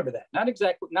very similar to that. Not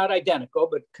exactly, not identical,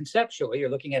 but conceptually, you're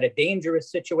looking at a dangerous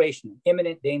situation,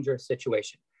 imminent dangerous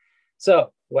situation.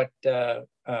 So what the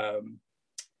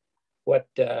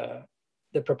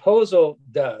proposal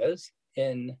does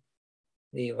in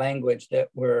the language that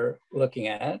we're looking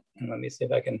at, and let me see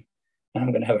if I can, I'm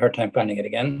going to have a hard time finding it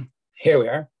again. Here we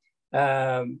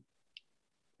are.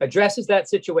 Addresses that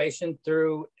situation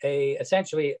through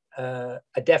essentially a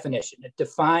definition. It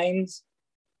defines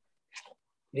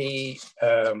the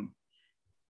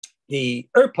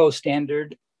ERPO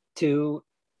standard to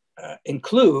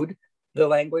include the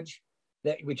language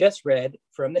that we just read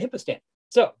from the HIPAA standard.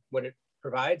 So what it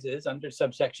provides is under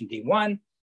subsection D1,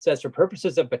 says for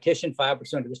purposes of petition filed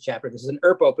pursuant to this chapter, this is an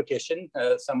ERPO petition,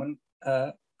 someone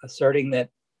asserting that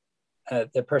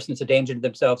the person is a danger to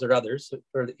themselves or others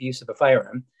for the use of a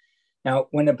firearm. Now,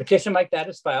 when a petition like that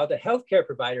is filed, a healthcare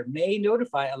provider may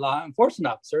notify a law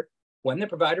enforcement officer when the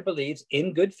provider believes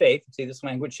in good faith, see, this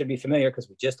language should be familiar because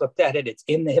we just looked at it, it's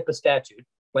in the HIPAA statute,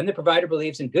 when the provider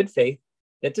believes in good faith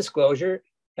that disclosure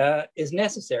is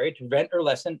necessary to prevent or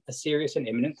lessen a serious and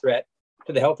imminent threat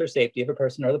to the health or safety of a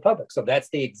person or the public. So that's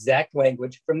the exact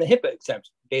language from the HIPAA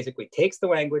exemption. Basically takes the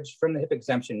language from the HIPAA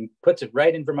exemption, puts it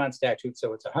right in Vermont statute,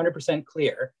 so it's 100%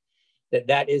 clear that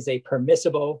that is a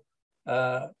permissible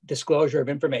disclosure of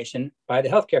information by the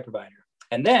healthcare provider.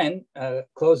 And then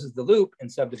closes the loop in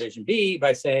subdivision B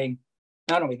by saying,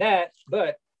 not only that,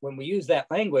 but when we use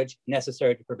that language,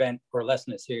 necessary to prevent or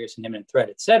lessen a serious and imminent threat,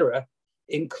 et cetera,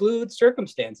 includes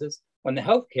circumstances when the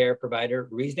healthcare provider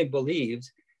reasonably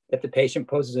believes that the patient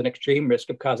poses an extreme risk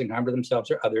of causing harm to themselves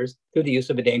or others through the use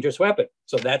of a dangerous weapon.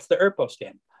 So that's the ERPO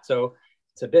standard. So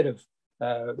it's a bit of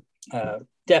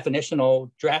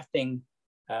definitional drafting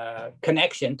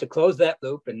connection to close that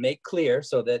loop and make clear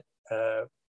so that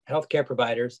healthcare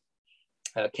providers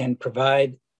can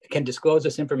disclose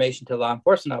this information to law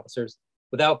enforcement officers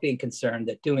without being concerned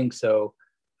that doing so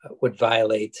would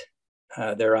violate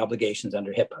their obligations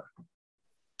under HIPAA.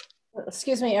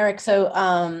 Excuse me, Eric. So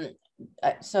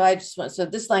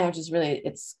this language is really,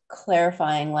 it's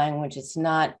clarifying language. It's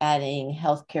not adding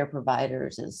healthcare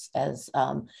providers as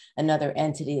another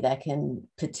entity that can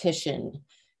petition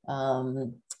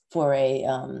for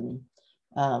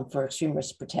extreme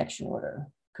risk protection order,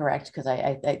 correct? Because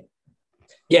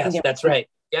yes, that's right.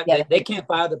 Yeah, they can't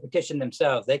file the petition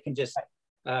themselves. They can just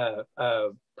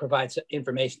provide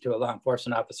information to a law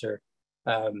enforcement officer.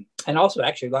 And also,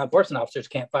 actually, law enforcement officers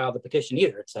can't file the petition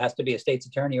either. It has to be a state's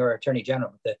attorney or attorney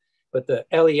general. But the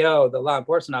LEO, the law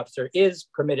enforcement officer, is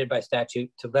permitted by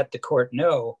statute to let the court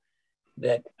know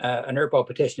that an ERPO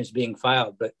petition is being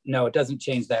filed. But no, it doesn't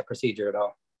change that procedure at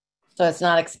all. So it's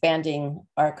not expanding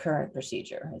our current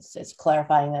procedure. It's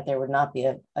clarifying that there would not be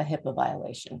a HIPAA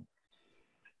violation.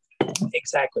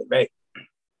 Exactly, right.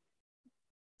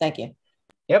 Thank you.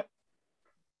 Yep.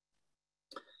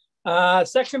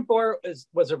 Section 4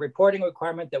 was a reporting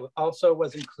requirement that also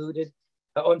was included.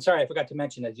 Oh, I'm sorry, I forgot to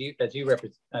mention, as you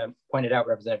pointed out,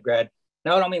 Representative Grad,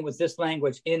 not only was this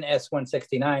language in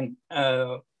S.169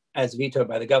 as vetoed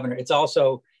by the governor, it's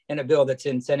also in a bill that's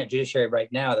in Senate Judiciary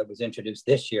right now that was introduced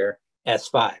this year,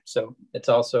 S.5. So it's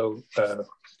also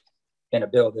in a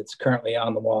bill that's currently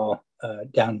on the wall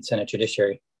down in Senate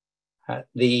Judiciary. And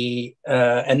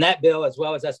that bill, as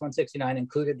well as S.169,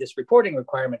 included this reporting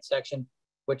requirement section,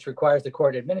 which requires the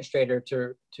court administrator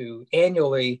to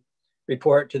annually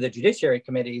report to the Judiciary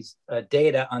Committee's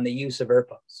data on the use of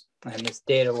ERPOs. And this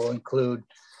data will include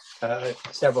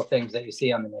several things that you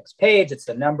see on the next page. It's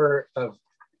the number of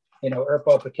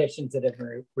ERPO petitions that have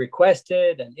been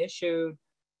requested and issued,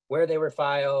 where they were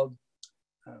filed,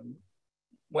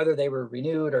 whether they were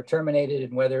renewed or terminated,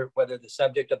 and whether the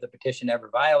subject of the petition ever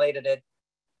violated it.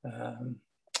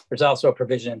 There's also a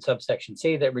provision in subsection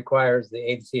C that requires the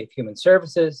Agency of Human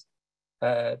Services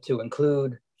to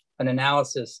include an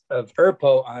analysis of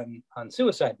ERPO on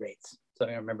suicide rates. So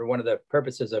I remember one of the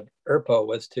purposes of ERPO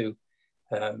was to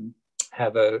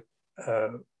have a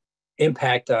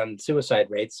impact on suicide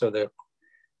rates. So the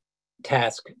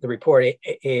report,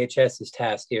 AHS is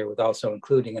tasked here with also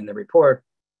including in the report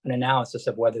an analysis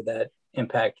of whether that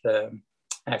impact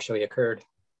actually occurred.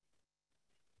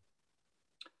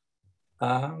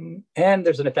 And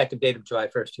there's an effective date of July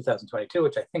 1st, 2022,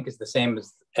 which I think is the same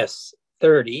as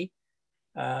S.30.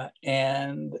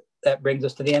 And that brings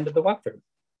us to the end of the walkthrough.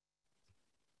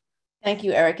 Thank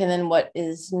you, Eric. And then what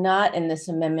is not in this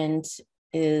amendment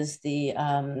is the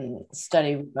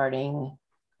study regarding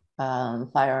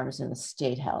firearms in the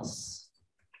State House.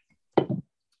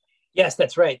 Yes,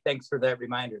 that's right. Thanks for that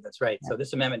reminder. That's right. So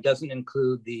this amendment doesn't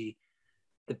include the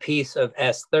piece of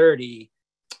S.30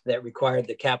 that required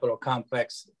the Capitol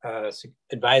Complex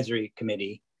Advisory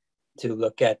Committee to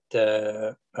look at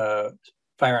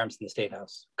firearms in the State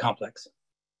House complex.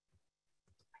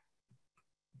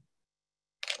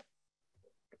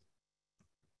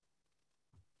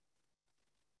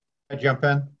 I jump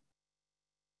in?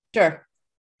 Sure.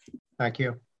 Thank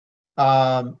you.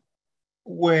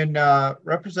 When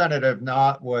Representative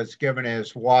Knott was given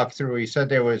his walkthrough, he said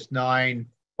there was 9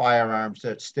 firearms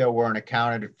that still weren't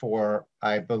accounted for,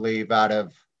 I believe, out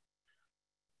of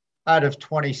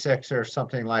 26 or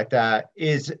something like that.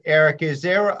 Eric, is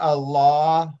there a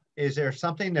law? Is there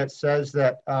something that says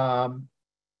that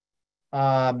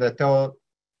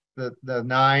the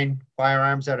 9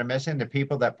 firearms that are missing, the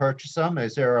people that purchase them,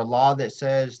 is there a law that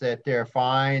says that they're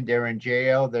fined, they're in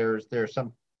jail, there's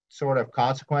some sort of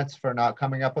consequence for not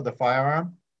coming up with a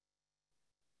firearm?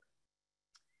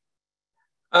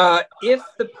 If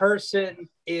the person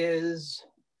is,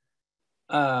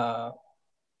 again,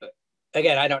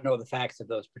 I don't know the facts of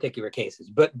those particular cases,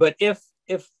 but if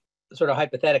sort of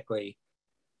hypothetically,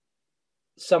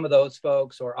 some of those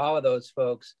folks or all of those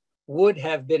folks would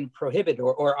have been prohibited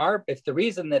or are, if the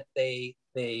reason that they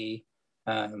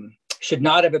should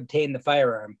not have obtained the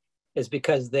firearm is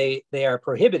because they are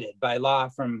prohibited by law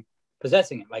from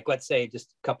possessing it. Like, let's say,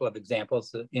 just a couple of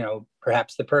examples,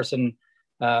 perhaps the person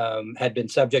had been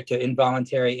subject to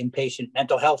involuntary inpatient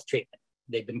mental health treatment.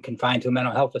 They've been confined to a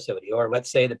mental health facility. Or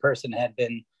let's say the person had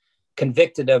been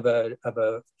convicted of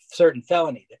a certain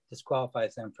felony that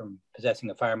disqualifies them from possessing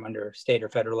a firearm under state or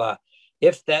federal law.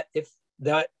 If that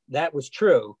was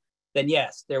true, then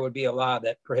yes, there would be a law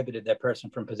that prohibited that person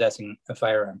from possessing a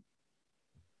firearm.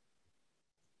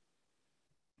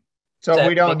 So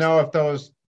we don't know if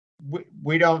those,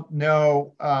 we don't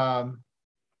know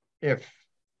if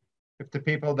the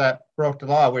people that broke the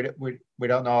law, we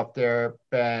don't know if they're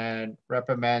been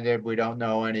reprimanded. We don't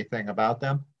know anything about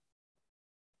them.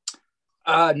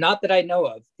 Not that I know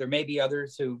of. There may be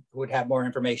others who would have more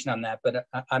information on that, but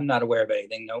I'm not aware of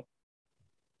anything. No.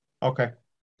 Okay,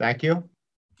 thank you.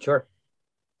 Sure.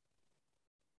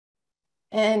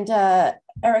 And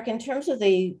Eric, in terms of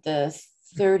the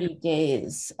 30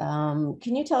 days, can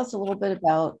you tell us a little bit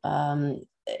about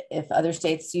if other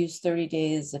states use 30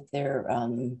 days, if there are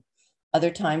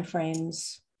other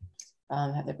timeframes?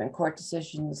 Have there been court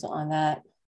decisions on that?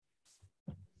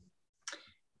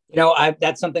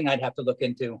 That's something I'd have to look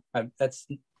into. That's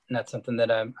not something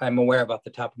that I'm aware of off the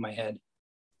top of my head.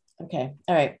 Okay.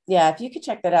 All right. Yeah, if you could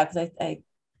check that out, because I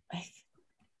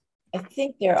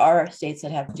think there are states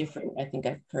that have different, I think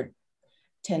I've heard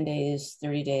 10 days,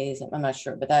 30 days. I'm not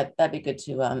sure, but that'd be good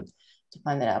to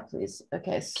find that out, please.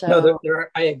 Okay. So no,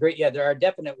 I agree. Yeah, there are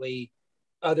definitely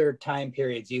other time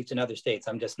periods used in other states.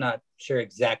 I'm just not sure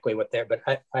exactly what they're, but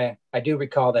I do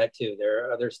recall that too. There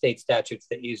are other state statutes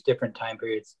that use different time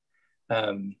periods.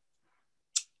 To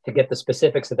get the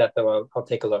specifics of that, though, I'll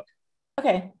take a look.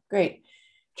 Okay, great.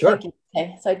 Sure. Thank you.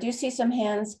 Okay, so I do see some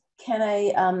hands. Can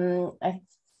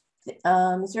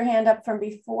is your hand up from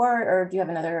before, or do you have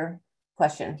another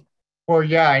question? Well,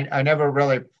 yeah, I never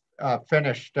really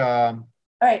finished all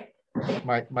right.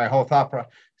 my whole thought process.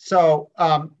 So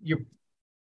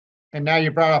and now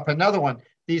you brought up another one.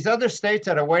 These other states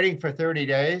that are waiting for 30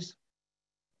 days,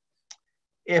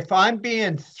 if I'm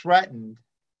being threatened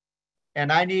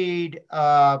and I need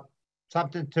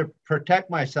something to protect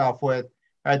myself with,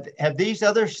 Have these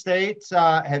other states,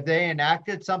 have they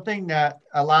enacted something that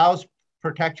allows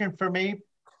protection for me?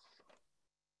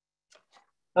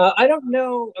 I don't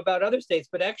know about other states,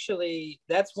 but actually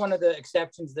that's one of the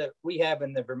exceptions that we have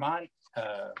in the Vermont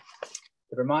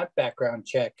background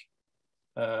check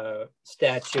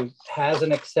statute has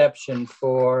an exception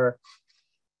for,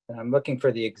 and I'm looking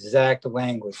for the exact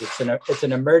language. It's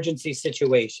an emergency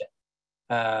situation.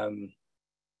 I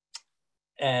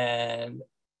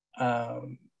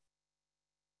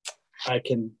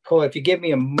can pull, if you give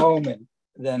me a moment,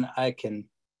 then I can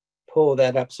pull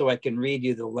that up so I can read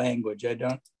you the language.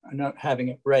 I'm not having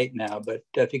it right now, but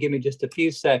if you give me just a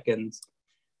few seconds,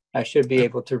 I should be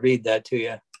able to read that to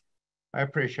you. I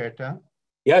appreciate that.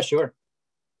 Yeah, sure.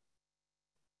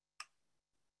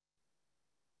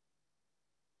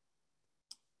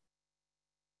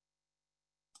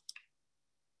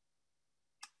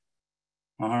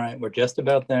 All right, we're just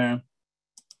about there.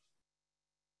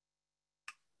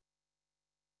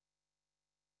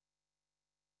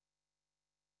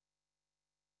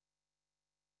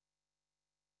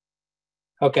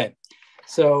 Okay,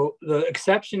 so the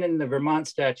exception in the Vermont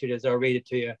statute, as I'll read it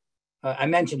to you, I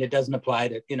mentioned it doesn't apply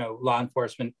to, law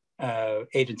enforcement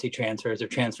agency transfers or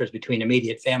transfers between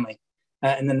immediate family.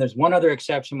 And then there's one other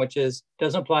exception, which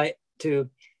doesn't apply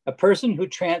to a person who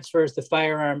transfers the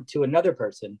firearm to another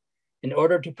person in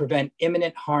order to prevent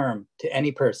imminent harm to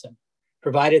any person,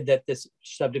 provided that this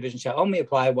subdivision shall only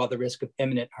apply while the risk of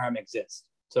imminent harm exists.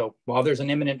 So while there's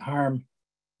an imminent harm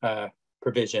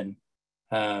provision,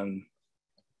 while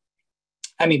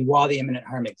the imminent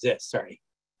harm exists, sorry,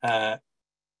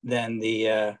 then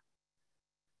the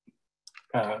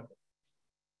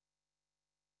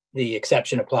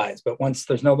exception applies. But once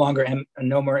there's no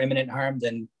more imminent harm,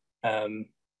 then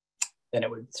it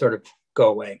would sort of go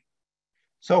away.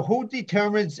 So who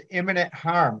determines imminent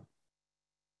harm?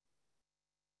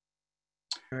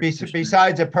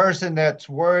 Besides a person that's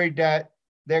worried that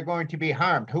they're going to be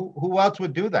harmed, who else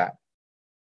would do that?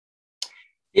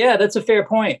 Yeah, that's a fair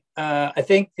point. I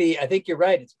think you're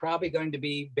right. It's probably going to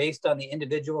be based on the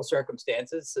individual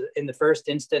circumstances. In the first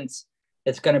instance,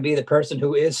 it's going to be the person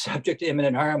who is subject to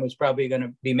imminent harm who's probably going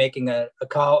to be making a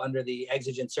call under the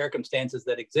exigent circumstances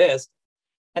that exist.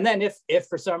 And then if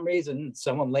for some reason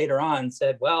someone later on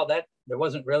said, well, that there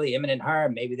wasn't really imminent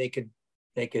harm, maybe they could,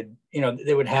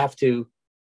 there would have to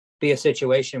be a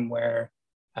situation where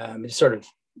it's sort of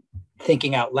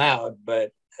thinking out loud,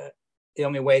 but the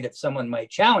only way that someone might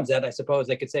challenge that, I suppose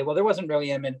they could say, well, there wasn't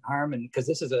really imminent harm, and because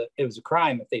it was a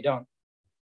crime if they don't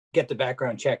get the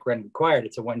background check when required,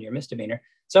 it's a 1-year misdemeanor.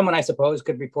 Someone, I suppose,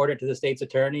 could report it to the state's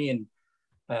attorney and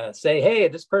say, hey,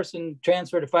 this person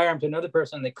transferred a firearm to another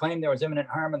person. They claimed there was imminent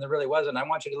harm and there really wasn't. I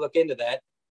want you to look into that.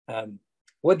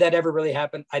 Would that ever really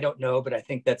happen? I don't know, but I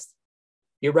think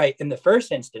you're right. In the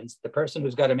first instance, the person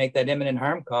who's got to make that imminent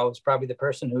harm call is probably the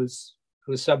person who's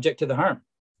subject to the harm.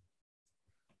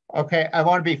 Okay, I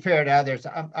want to be fair to others.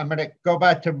 I'm going to go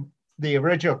back to the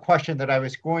original question that I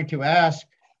was going to ask.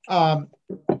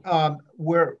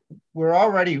 We're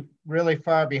already really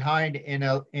far behind in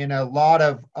a lot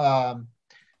of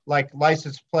like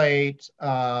license plates,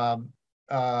 transfer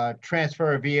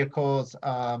of vehicles.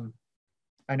 I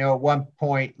know at one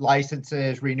point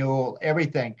licenses, renewal,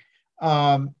 everything.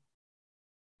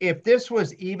 If this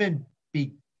was even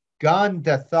begun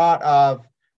the thought of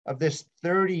this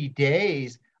 30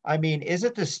 days, I mean, is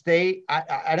it the state?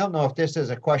 I don't know if this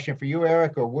is a question for you,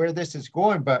 Eric, or where this is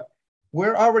going, but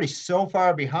we're already so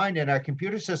far behind and our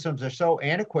computer systems are so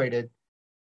antiquated.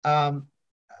 I'm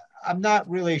not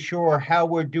really sure how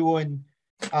we're doing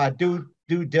due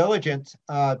diligence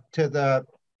to the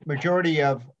majority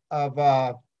of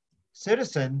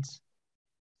citizens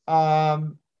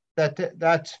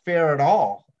that's fair at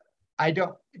all. I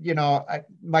don't,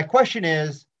 my question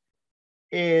is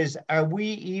are we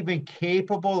even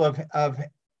capable of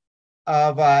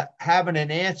having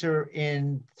an answer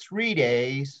in 3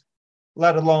 days,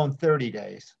 let alone 30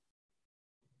 days?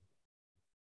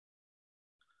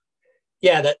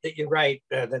 Yeah, that you're right.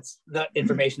 That's the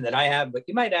information that I have, but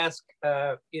you might ask,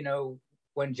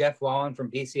 when Jeff Wallen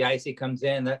from PCIC comes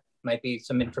in, that might be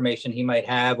some information he might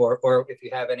have, or if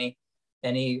you have any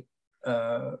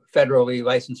federally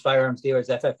licensed firearms dealers,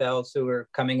 FFLs, who are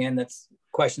coming in, that's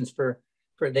questions for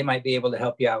they might be able to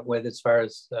help you out with as far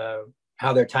as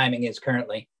how their timing is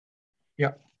currently.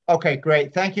 Yep. Okay,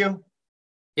 great. Thank you.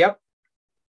 Yep.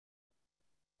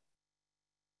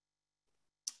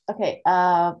 Okay,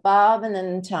 Bob and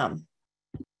then Tom.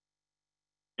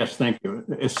 Yes, thank you.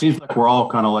 It seems like we're all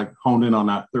kind of like honed in on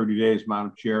that 30 days,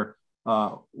 Madam Chair.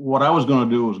 What I was going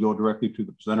to do was go directly to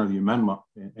the presenter of the amendment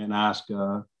and ask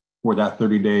where that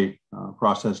 30-day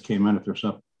process came in, if there's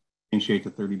some initiate the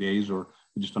 30 days or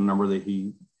just a number that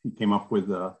he came up with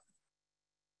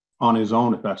on his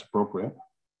own, if that's appropriate.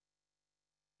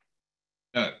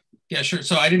 Yeah, sure.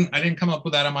 So I didn't come up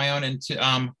with that on my own. And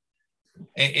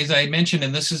as I mentioned,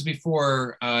 and this is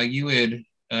before you had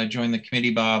joined the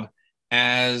committee, Bob,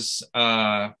 as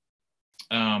a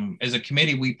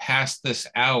committee, we passed this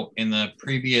out in the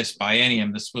previous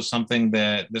biennium. This was something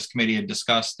that this committee had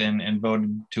discussed and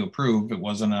voted to approve. It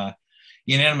wasn't a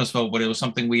unanimous vote, but it was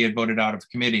something we had voted out of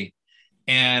committee.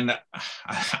 And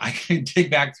I can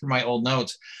dig back through my old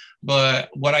notes, but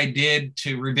what I did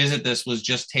to revisit this was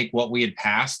just take what we had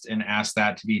passed and ask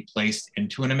that to be placed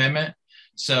into an amendment.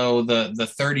 So the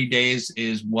 30 days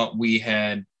is what we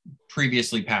had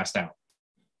previously passed out.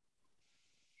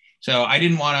 So I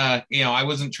didn't want to, I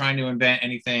wasn't trying to invent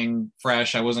anything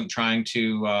fresh. I wasn't trying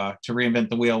to reinvent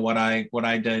the wheel. What I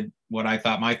did, what I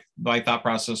thought my thought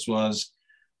process was,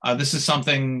 this is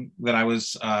something that I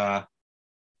was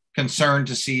concerned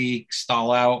to see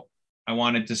stall out. I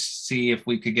wanted to see if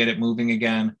we could get it moving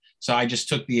again. So I just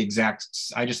took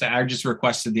I just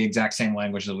requested the exact same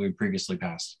language that we previously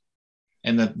passed.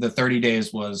 And the 30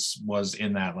 days was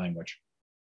in that language.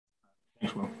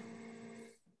 Thanks, Will.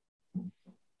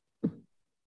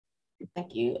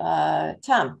 Thank you.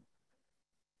 Tom.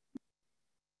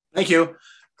 Thank you.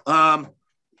 I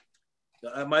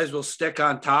might as well stick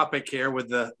on topic here with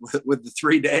the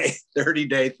 3-day,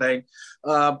 30-day thing.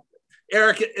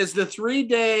 Eric, is the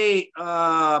 3-day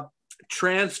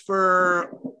transfer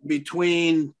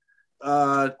between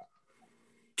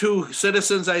two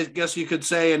citizens, I guess you could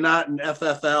say, and not an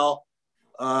FFL,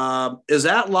 is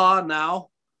that law now?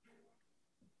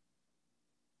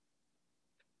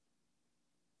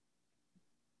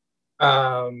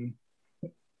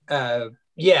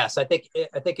 Yes, I think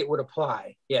it would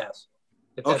apply. Yes.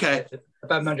 Okay.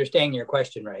 If I'm understanding your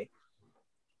question right.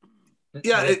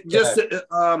 Yeah,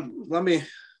 let me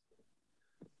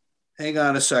hang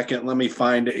on a second. Let me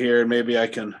find it here. Maybe I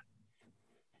can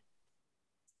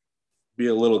be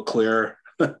a little clearer.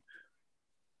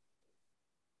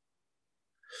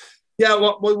 Yeah,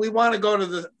 well, we want to go to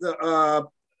the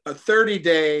a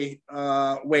 30-day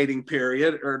waiting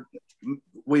period, or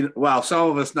some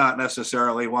of us not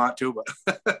necessarily want to, but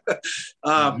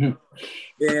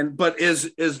but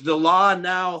is the law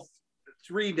now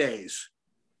 3 days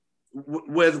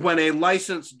with when a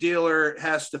licensed dealer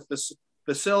has to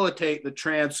facilitate the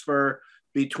transfer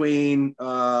between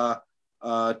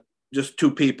just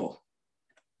two people,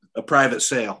 a private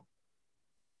sale?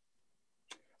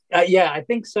 Yeah, I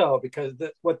think so, because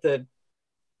the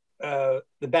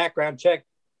background check,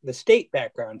 the state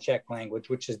background check language,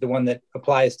 which is the one that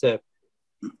applies to,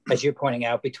 as you're pointing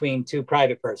out, between two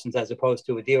private persons as opposed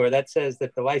to a dealer, that says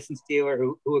that the licensed dealer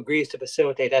who agrees to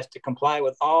facilitate has to comply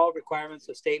with all requirements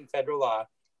of state and federal law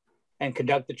and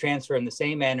conduct the transfer in the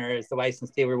same manner as the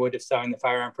licensed dealer would if selling the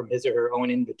firearm from his or her own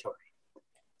inventory.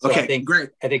 So okay, great.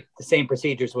 I think the same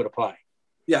procedures would apply.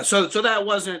 Yeah, so that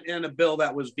wasn't in a bill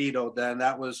that was vetoed then.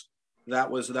 That was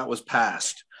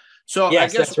passed. So yes, I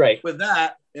guess that's right. With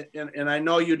that, and I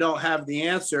know you don't have the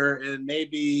answer, and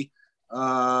maybe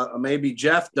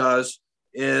Jeff does,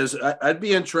 is I'd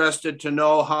be interested to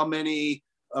know how many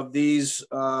of these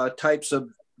types of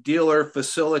dealer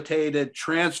facilitated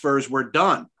transfers were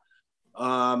done.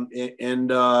 And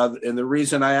the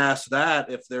reason I ask that,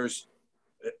 if there's,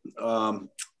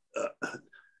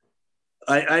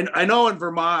 I know in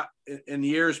Vermont in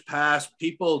years past,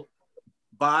 people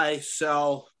buy,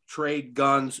 sell, trade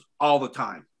guns all the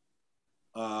time.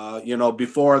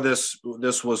 Before this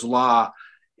was law,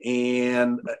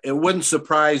 and it wouldn't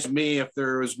surprise me if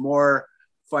there was more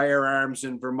firearms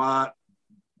in Vermont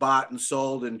bought and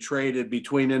sold and traded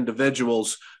between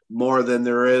individuals more than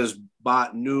there is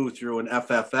bought new through an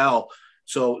FFL.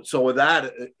 So with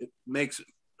that, it makes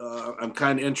I'm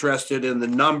kind of interested in the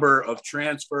number of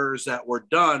transfers that were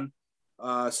done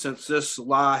since this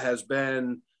law has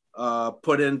been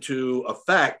put into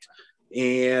effect.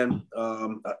 And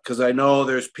because I know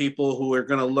there's people who are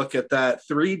going to look at that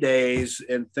 3 days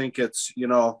and think it's,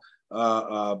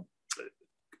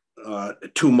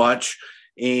 too much.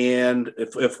 And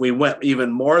if we went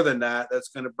even more than that, that's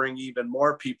going to bring even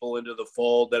more people into the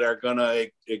fold that are going to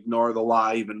ignore the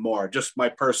law even more. Just my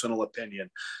personal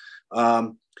opinion.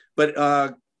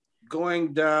 But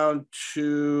going down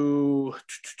to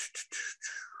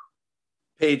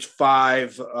page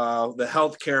 5, the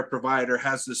healthcare provider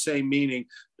has the same meaning.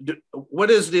 What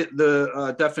is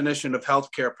the definition of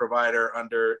healthcare provider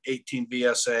under 18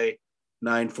 VSA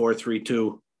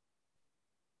 9432?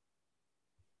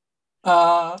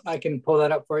 I can pull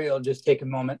that up for you. It'll just take a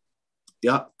moment.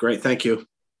 Yeah, great. Thank you.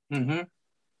 Mm-hmm.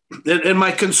 And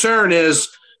my concern is,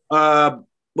 well,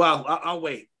 I'll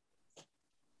wait.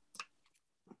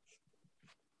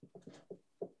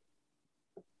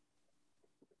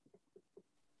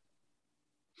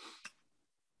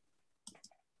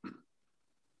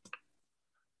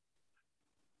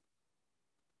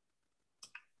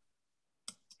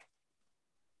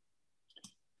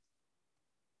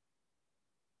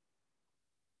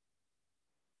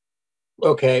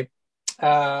 Okay. So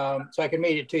I can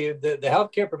read it to you. The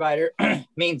healthcare provider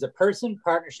means a person,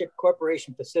 partnership,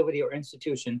 corporation, facility, or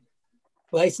institution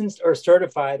licensed or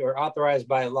certified or authorized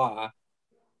by law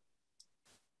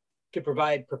to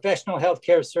provide professional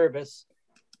healthcare service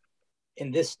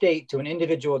in this state to an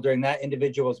individual during that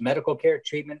individual's medical care,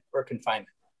 treatment, or confinement.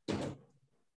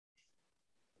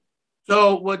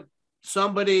 So would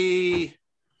somebody,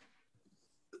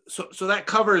 so that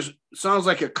covers, sounds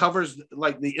like it covers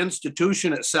like the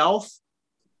institution itself?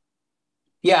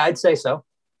 Yeah, I'd say so.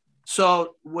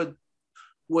 So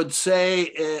would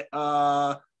say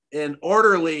an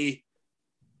orderly,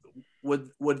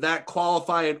 would that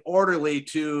qualify an orderly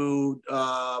to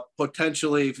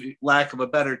potentially, lack of a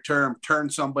better term,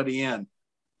 turn somebody in?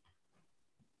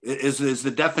 Is the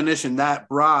definition that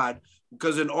broad?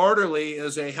 Because an orderly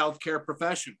is a healthcare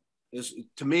professional. Is,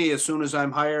 to me, as soon as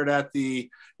I'm hired at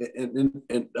the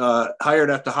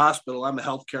hospital, I'm a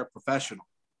healthcare professional.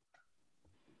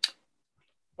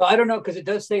 Well, I don't know, because it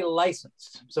does say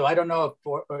licensed. So I don't know if,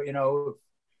 or, you know,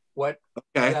 what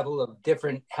level of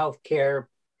different healthcare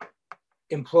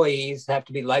employees have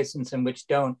to be licensed and which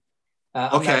don't.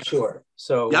 I'm not sure.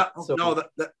 So yeah, no,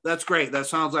 that's great. That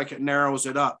sounds like it narrows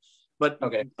it up. But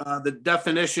the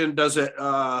definition, does it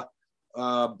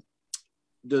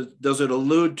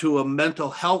allude to a mental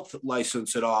health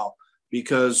license at all?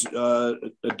 Because a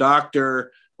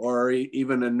doctor or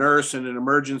even a nurse in an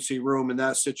emergency room in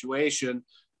that situation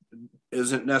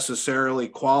isn't necessarily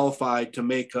qualified to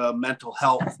make a mental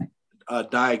health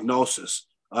diagnosis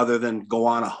other than go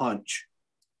on a hunch.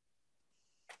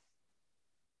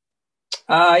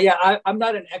 Yeah, I'm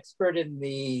not an expert in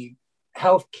the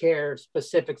healthcare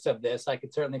specifics of this. I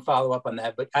could certainly follow up on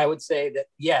that, but I would say that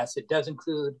yes, it does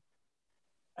include,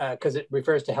 because it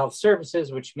refers to health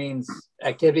services, which means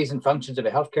activities and functions of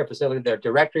a healthcare facility that are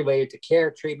directly related to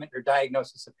care, treatment, or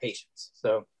diagnosis of patients.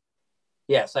 So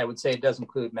yes, I would say it does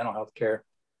include mental health care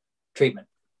treatment.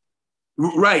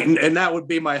 Right, and that would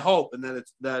be my hope, and that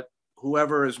it's that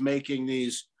whoever is making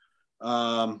these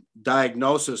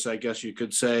diagnosis, I guess you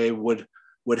could say, would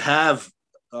have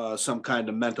some kind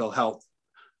of mental health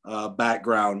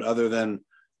background, other than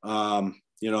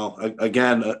you know,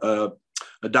 again, a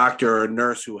doctor or a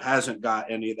nurse who hasn't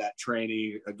got any of that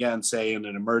training, again, say in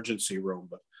an emergency room.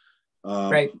 But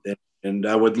right, and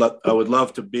I would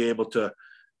love to be able to.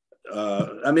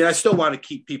 I mean, I still want to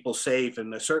keep people safe,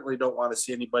 and I certainly don't want to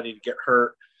see anybody get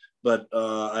hurt. But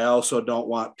I also don't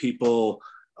want people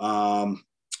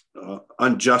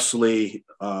unjustly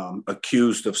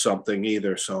accused of something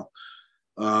either. So,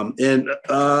 and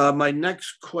my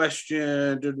next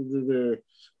question: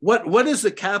 what is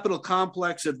the Capitol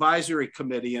Complex Advisory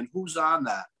Committee, and who's on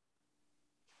that?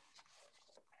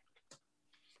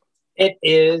 It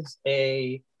is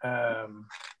an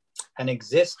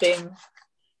existing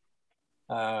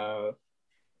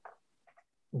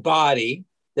body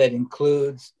that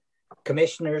includes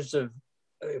commissioners of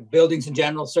buildings and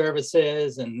general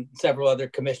services and several other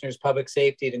commissioners, public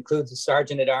safety. It includes the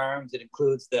sergeant at arms. It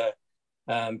includes the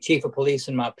chief of police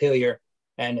in Montpelier.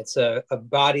 And it's a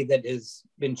body that has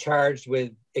been charged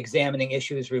with examining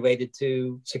issues related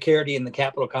to security in the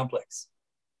Capitol complex.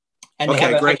 And they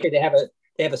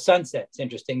have a sunset. It's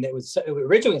interesting. It was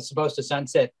originally supposed to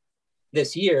sunset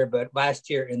this year, but last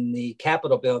year in the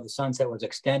Capitol bill, the sunset was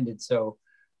extended. So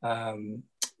right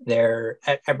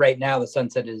now, the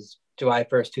sunset is July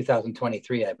 1st,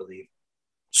 2023, I believe.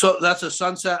 So that's a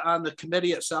sunset on the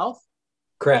committee itself?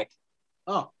 Correct.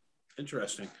 Oh,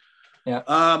 interesting.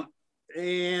 Yeah.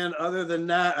 And other than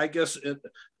that, I guess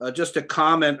just a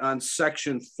comment on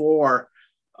Section 4.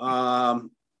 I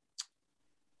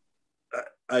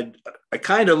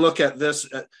kind of look at this,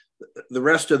 the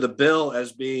rest of the bill,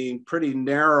 as being pretty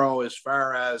narrow as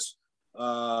far as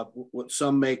what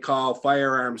some may call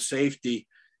firearms safety.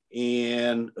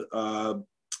 And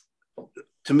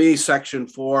to me, Section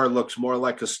 4 looks more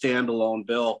like a standalone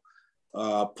bill,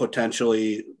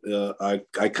 potentially. I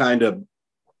kind of,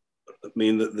 I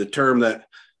mean, the term that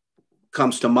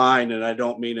comes to mind, and I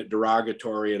don't mean it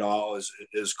derogatory at all,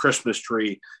 is Christmas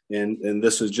tree. And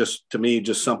this is just, to me,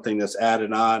 just something that's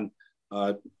added on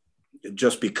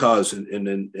just because,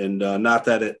 and not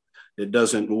that it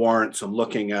doesn't warrant some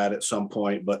looking at some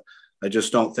point, but I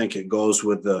just don't think it goes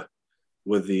with the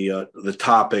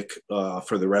topic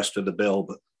for the rest of the bill.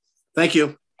 But thank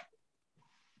you.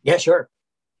 Yeah, sure.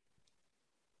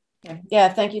 Yeah,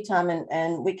 thank you, Tom.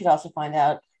 And we could also find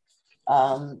out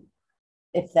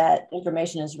if that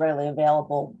information is readily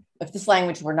available. If this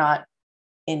language were not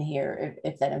in here,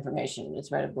 if that information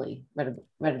is readily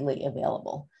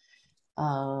available.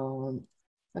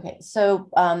 Okay, so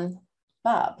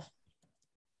Bob.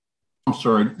 I'm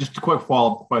sorry, just a quick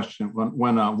follow-up question.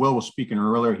 When Will was speaking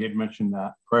earlier, he had mentioned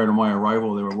that prior to my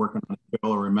arrival, they were working on a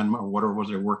bill or amendment or whatever it was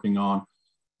they were working on.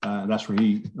 That's where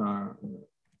he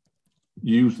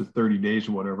used the 30 days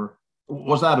or whatever.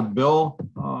 Was that a bill,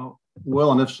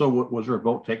 Will? And if so, was there a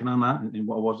vote taken on that? And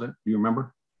what was it? Do you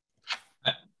remember?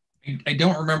 I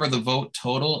don't remember the vote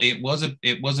total. It was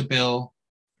a bill,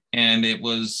 and it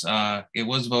was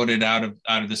voted out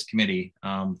of this committee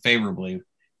favorably.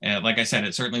 Like I said,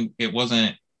 it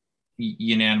wasn't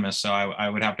unanimous, so I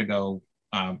would have to go.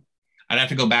 I'd have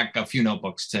to go back a few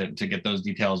notebooks to get those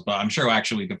details, but I'm sure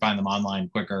actually we could find them online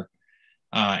quicker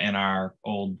in our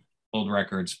old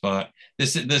records. But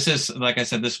this is, like I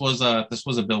said, this was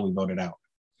a bill we voted out.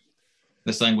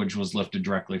 This language was lifted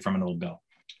directly from an old bill.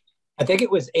 I think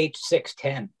it was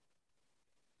H610.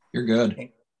 You're good.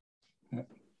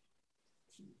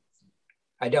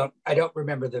 I don't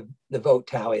remember the vote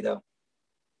tally though.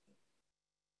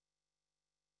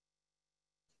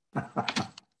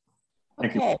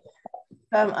 Okay.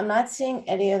 I'm not seeing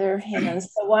any other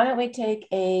hands. So why don't we take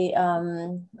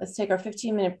let's take our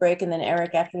 15-minute break, and then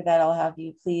Eric, after that, I'll have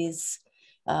you please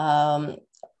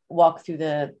walk through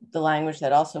the language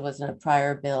that also was in a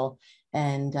prior bill.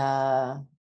 And